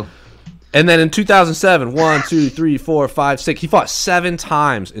big deal. And then in 2007, 1, 2, 3, 4, 5, 6. He fought 7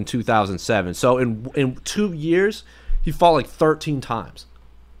 times in 2007. So in 2 years, he fought like 13 times.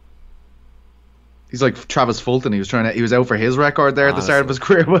 He's like Travis Fulton. He was out for his record there at the start of his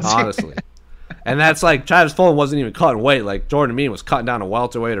career, wasn't he? Honestly. And that's like Travis Fulton wasn't even cutting weight. Like Jordan Mean was cutting down to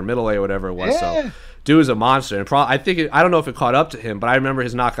welterweight or middleweight or whatever it was. Yeah. So dude is a monster. And I don't know if it caught up to him, but I remember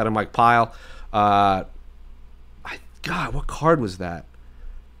his knockout of Mike Pyle. God, what card was that?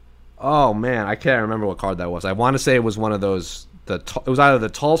 Oh man, I can't remember what card that was. I want to say it was one of those. It was either the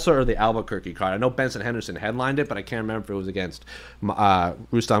Tulsa or the Albuquerque card. I know Benson Henderson headlined it, but I can't remember if it was against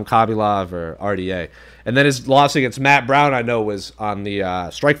Rustam Khabilov or RDA. And then his loss against Matt Brown, I know, was on the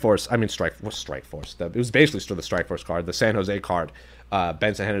Strikeforce. I mean, Strikeforce? It was basically still the Strikeforce card, the San Jose card.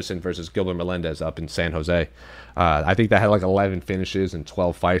 Benson Henderson versus Gilbert Melendez up in San Jose. I think that had like 11 finishes and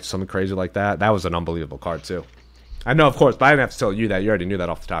 12 fights, something crazy like that. That was an unbelievable card too. I know, of course, but I didn't have to tell you that. You already knew that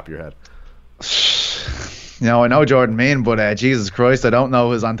off the top of your head. I know Jordan Mean, but Jesus Christ, I don't know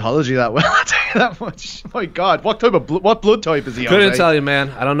his ontology that well. that much. My God, what blood type is he? Couldn't tell you, man.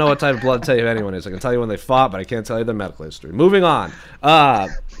 I don't know what type of blood type anyone is. I can tell you when they fought, but I can't tell you their medical history. Moving on.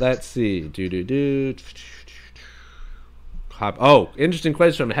 Let's see. Interesting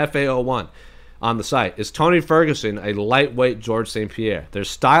question from Hefe01 on the site. Is Tony Ferguson a lightweight George St. Pierre? Their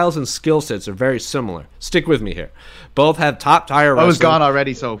styles and skill sets are very similar. Stick with me here. Both have top-tier wrestling. I was gone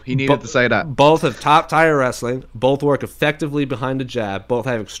already, so he needed to say that. Both have top-tier wrestling. Both work effectively behind the jab. Both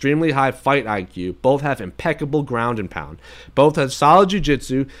have extremely high fight IQ. Both have impeccable ground and pound. Both have solid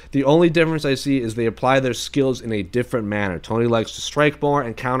jiu-jitsu. The only difference I see is they apply their skills in a different manner. Tony likes to strike more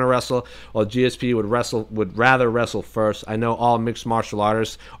and counter-wrestle, while GSP would rather wrestle first. I know all mixed martial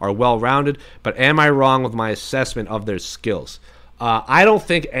artists are well-rounded, but am I wrong with my assessment of their skills? I don't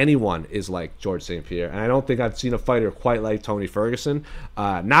think anyone is like George St. Pierre, and I don't think I've seen a fighter quite like Tony Ferguson.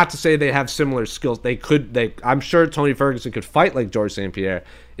 Not to say they have similar skills. I'm sure Tony Ferguson could fight like George St. Pierre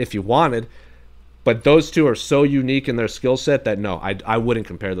if he wanted, but those two are so unique in their skill set that no, I wouldn't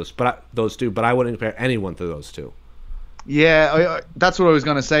compare those two, but I wouldn't compare anyone to those two. Yeah, that's what I was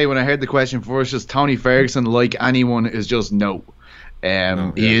going to say when I heard the question first. Just Tony Ferguson, like anyone, is just no.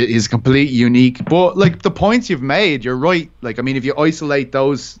 He is completely unique. But like the points you've made, you're right. Like, I mean, if you isolate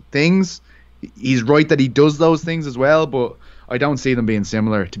those things, he's right that he does those things as well. But I don't see them being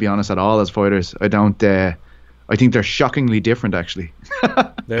similar, to be honest, at all as fighters. I don't. I think they're shockingly different, actually.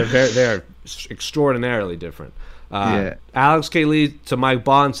 They're extraordinarily different. Alex K. Lee to Mike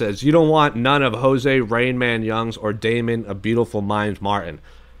Bond says, you don't want none of Jose Rainman Young's or Damon A Beautiful Mind Martin.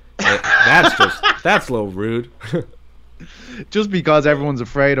 That's a little rude. Just because everyone's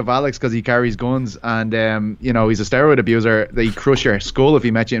afraid of Alex because he carries guns and he's a steroid abuser, they crush your skull if he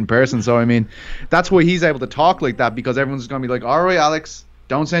met you in person. So I mean, that's why he's able to talk like that, because everyone's gonna be like, all right, Alex,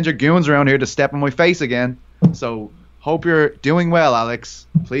 don't send your goons around here to step on my face again. So hope you're doing well, Alex.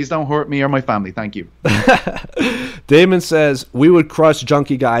 Please don't hurt me or my family. Thank you. Damon says, we would crush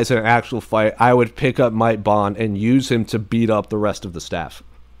junkie guys in an actual fight. I would pick up Mike Bond and use him to beat up the rest of the staff.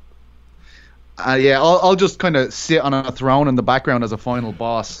 I'll just kind of sit on a throne in the background as a final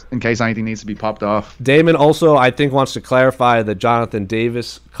boss in case anything needs to be popped off. Damon also, I think, wants to clarify the Jonathan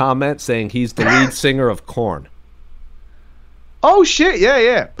Davis comment saying he's the lead singer of Korn. Oh, shit.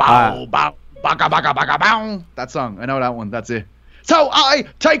 Yeah. Bow, bow, baka, baka, baka, bow. That song. I know that one. That's it. So I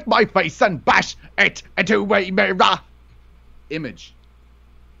take my face and bash it into a mirror. Image.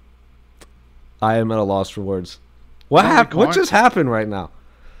 I am at a loss for words. What just happened right now?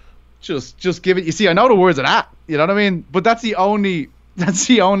 Just give it. You see, I know the words of that. You know what I mean? But that's the only bit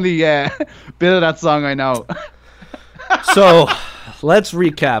of that song I know. So, let's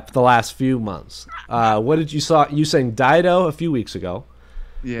recap the last few months. What did you saw? You sang Dido a few weeks ago.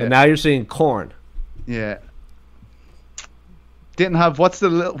 Yeah. And now you're singing Korn. Yeah. Didn't have what's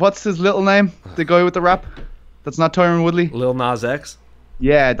his little name? The guy with the rap. That's not Tyron Woodley. Lil Nas X.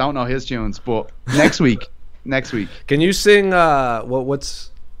 Yeah, I don't know his tunes, but next week. Can you sing?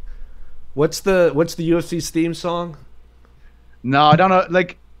 What's the UFC's theme song? No, I don't know.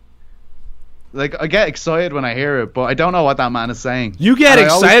 Like I get excited when I hear it, but I don't know what that man is saying. You get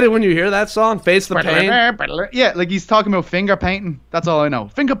excited when you hear that song, Face the Pain? Yeah, like he's talking about finger painting. That's all I know.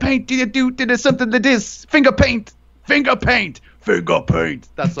 Finger paint, did it something that is? Finger paint. That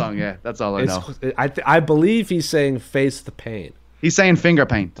song, yeah, that's all I know. I believe he's saying Face the Pain. He's saying finger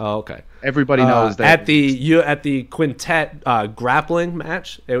paint. Oh, okay. Everybody knows that. At the quintet grappling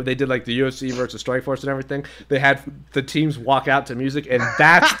match, they did like the UFC versus Strikeforce and everything. They had the teams walk out to music, and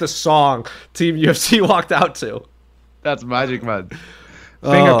that's the song Team UFC walked out to. That's magic, man.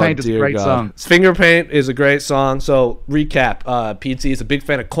 Finger Paint is a great song. Finger Paint is a great song. So recap: PT is a big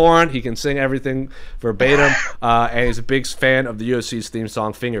fan of Korn. He can sing everything verbatim, and he's a big fan of the UFC's theme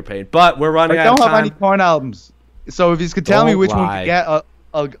song, Finger Paint. But we're running out of time. I don't have any Korn albums. So if you could tell me which one to get,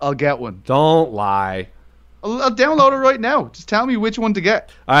 I'll get one. Don't lie. I'll download it right now. Just tell me which one to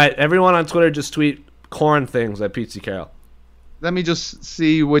get. All right, everyone on Twitter, just tweet Korn things at Pete C. Carroll. Let me just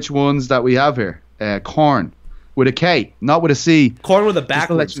see which ones that we have here. Korn with a K, not with a C. Korn with a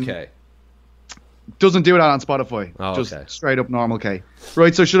backwards K. Doesn't do that on Spotify. Oh, just okay. Straight up normal K.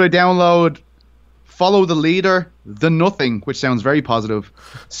 Right, so should I download Follow the Leader, The Nothing, which sounds very positive.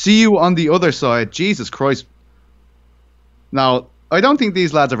 See You on the Other Side. Jesus Christ. Now, I don't think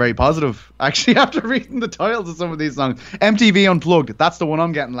these lads are very positive, actually, after reading the titles of some of these songs. MTV Unplugged. That's the one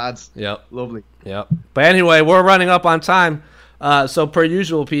I'm getting, lads. Yep. Lovely. Yep. But anyway, we're running up on time. So per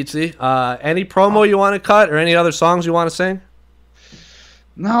usual, Pete, any promo you want to cut or any other songs you want to sing?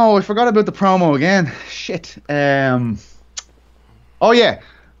 No, I forgot about the promo again. Shit. Oh, yeah.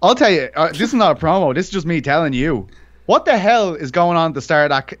 I'll tell you. This is not a promo. This is just me telling you. what the hell is going on at the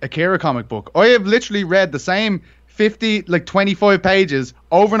start of that Akira comic book? I have literally read the same 25 pages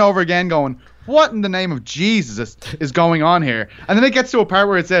over and over again going, what in the name of Jesus is going on here? And then it gets to a part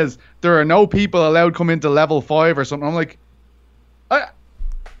where it says, there are no people allowed come into level 5 or something. I'm like, I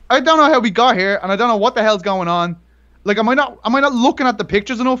don't know how we got here, and I don't know what the hell's going on. Like, am I not looking at the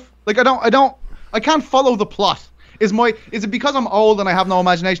pictures enough? Like, I can't follow the plot. Is it because I'm old and I have no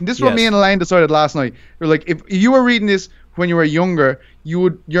imagination? This is what me and Elaine decided last night. We're like, if you were reading this when you were younger,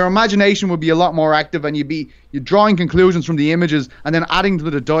 your imagination would be a lot more active, and you're drawing conclusions from the images and then adding to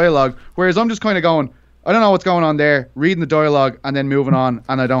the dialogue. Whereas I'm just kind of going, I don't know what's going on there, reading the dialogue and then moving on,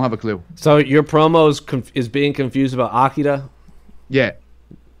 and I don't have a clue. So your promo is being confused about Akira? Yeah.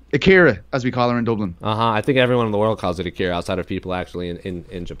 Akira, as we call her in Dublin. I think everyone in the world calls it Akira outside of people actually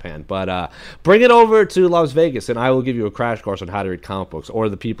in Japan. But bring it over to Las Vegas, and I will give you a crash course on how to read comic books, or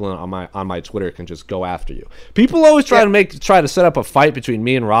the people on my Twitter can just go after you. People always try to set up a fight between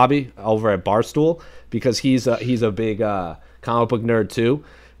me and Robbie over at Barstool, because he's a big comic book nerd too.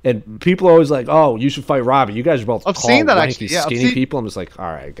 And people are always like, "Oh, you should fight Robbie. You guys are both seen that, actually. Yeah, skinny people." I'm just like,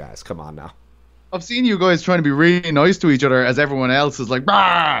 "All right, guys, come on now." I've seen you guys trying to be really nice to each other as everyone else is like,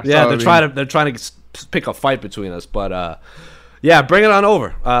 bah! Yeah, they're trying to pick a fight between us, but yeah, bring it on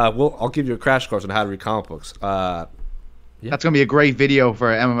over. I'll give you a crash course on how to read comic books. That's gonna be a great video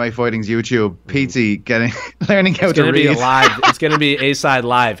for MMA Fighting's YouTube. Pizzi learning how to read. It's gonna be A-Side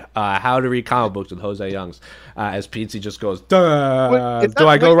Live. How to read comic books with Jose Youngs. As Pizzi just goes, duh. Do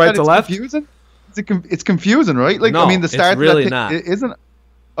I go right to left? Confusing? It's confusing, right? Like, no, I mean, the start it's really of that not. Isn't.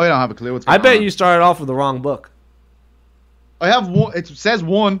 I don't have a clue what's going on. I bet you started off with the wrong book. I have one. It says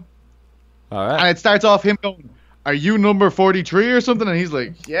 1. All right. And it starts off him going, "Are you number 43 or something?" And he's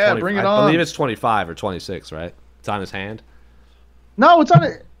like, "Yeah, bring it on." I believe it's 25 or 26, right? It's on his hand. No, it's on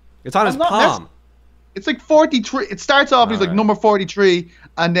it. It's on his palm. It's like 43. It starts off, he's like number 43,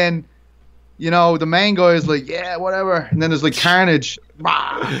 and then, the main guy is like, "Yeah, whatever." And then there's like Carnage.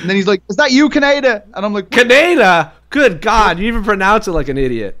 And then he's like, "Is that you, Kaneda?" And I'm like, Kaneda? Good God, you even pronounce it like an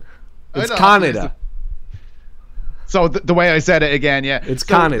idiot. It's Kaneda. So the way I said it again, yeah. It's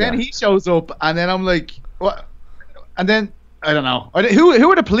Kaneda. Then he shows up, and then I'm like, what? And then, I don't know.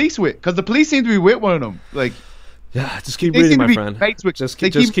 Who are the police with? Because the police seem to be with one of them. Like, yeah, just keep reading, my friend. Just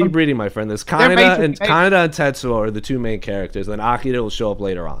keep reading, my friend. There's Kaneda and Tetsuo are the two main characters. Then Akira will show up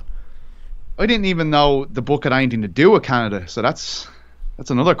later on. I didn't even know the book had anything to do with Canada, so that's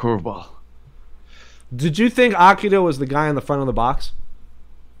another curveball. Did you think Akira was the guy in the front of the box?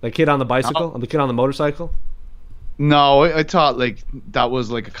 The kid on the bicycle? The kid on the motorcycle? No, I thought like that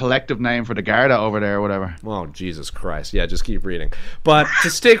was like a collective name for the Garda over there or whatever. Oh, Jesus Christ. Yeah, just keep reading. But to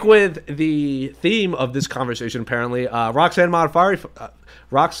stick with the theme of this conversation, apparently, Roxanne Modafferi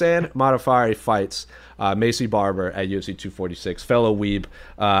fights Macy Barber at UFC 246, fellow weeb.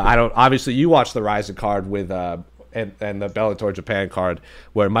 Obviously, you watched the Rising card with... And the Bellator Japan card,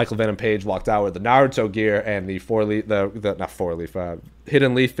 where Michael Venom Page walked out with the Naruto gear and the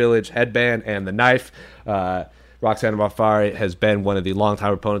Hidden Leaf Village headband and the knife. Roxanne Modafferi has been one of the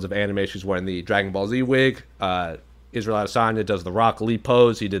longtime opponents of anime. She's wearing the Dragon Ball Z wig. Israel Adesanya does the Rock Lee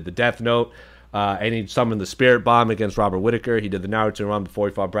pose. He did the Death Note. And he summoned the Spirit Bomb against Robert Whittaker. He did the Naruto run before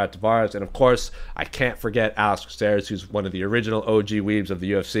he fought Brad Tavares. And, of course, I can't forget Alex Caceres, who's one of the original OG weebs of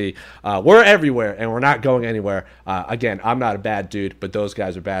the UFC. We're everywhere, and we're not going anywhere. Again, I'm not a bad dude, but those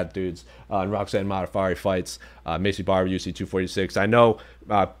guys are bad dudes. And Roxanne Modafferi fights Macy Barber, UFC 246. I know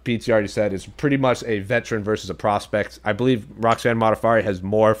Pete already said it's pretty much a veteran versus a prospect. I believe Roxanne Modafferi has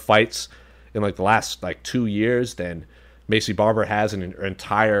more fights in, the last, 2 years than Macy Barber has in her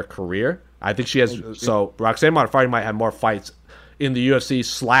entire career. I think she has. So Roxanne Modafferi might have more fights in the UFC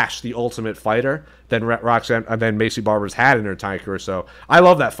 / The Ultimate Fighter than Roxanne and then Macy Barber's had in her entire career. So I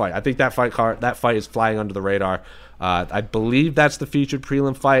love that fight. I think that fight is flying under the radar. I believe that's the featured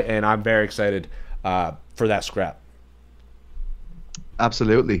prelim fight, and I'm very excited for that scrap.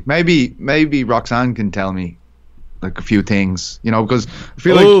 Absolutely. Maybe Roxanne can tell me a few things, because I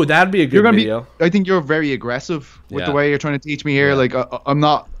feel that'd be a good video. I think you're very aggressive with the way you're trying to teach me here.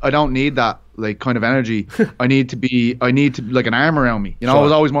 Yeah. I don't need that kind of energy. I need to like an arm around me. Sure. I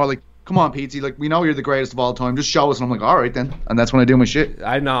was always more like, come on, Pizzi, we know you're the greatest of all time. Just show us. And I'm like, all right then. And that's when I do my shit.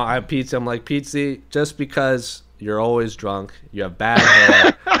 I know. I'm like, Pizzi, just because you're always drunk, you have bad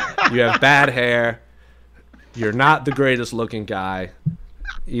hair, you're not the greatest looking guy.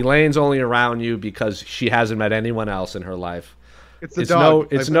 Elaine's only around you because she hasn't met anyone else in her life.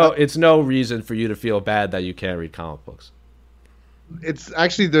 It's no reason for you to feel bad that you can't read comic books. It's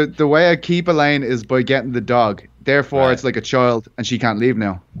actually the way I keep Elaine is by getting the dog. Therefore, It's like a child, and she can't leave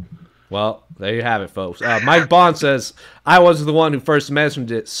now. Well, There you have it, folks. Mike Bond says, I was the one who first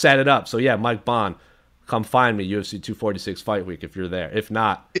mentioned it, set it up. So, yeah, Mike Bond, come find me, UFC 246 Fight Week, if you're there. If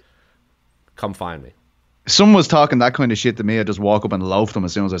not, come find me. If someone was talking that kind of shit to me, I'd just walk up and loaf them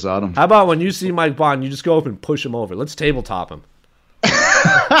as soon as I saw them. How about when you see Mike Bond, you just go up and push him over? Let's tabletop him.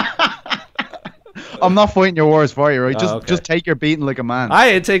 I'm not fighting your wars for you, right? Okay. Just take your beating like a man. I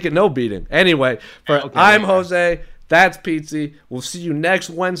ain't taking no beating. Anyway, I'm Jose. That's Pizzi. We'll see you next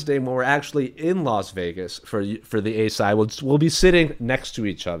Wednesday when we're actually in Las Vegas for the A side. We'll be sitting next to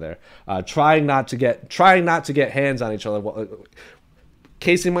each other, trying not to get hands on each other.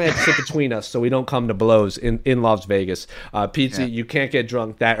 Casey might have to sit between us so we don't come to blows in Las Vegas. Pizzi, you can't get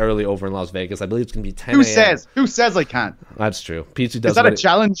drunk that early over in Las Vegas. I believe it's going to be 10 a.m. Who says I can't? That's true. Pizzi does. Is that a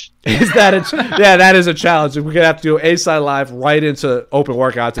challenge? That is a challenge. We're going to have to do A-Side Live right into open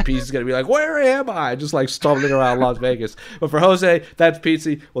workouts. And Pizzi's going to be like, where am I? Just like stumbling around Las Vegas. But for Jose, that's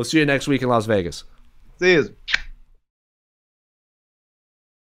Pizzi. We'll see you next week in Las Vegas. See you.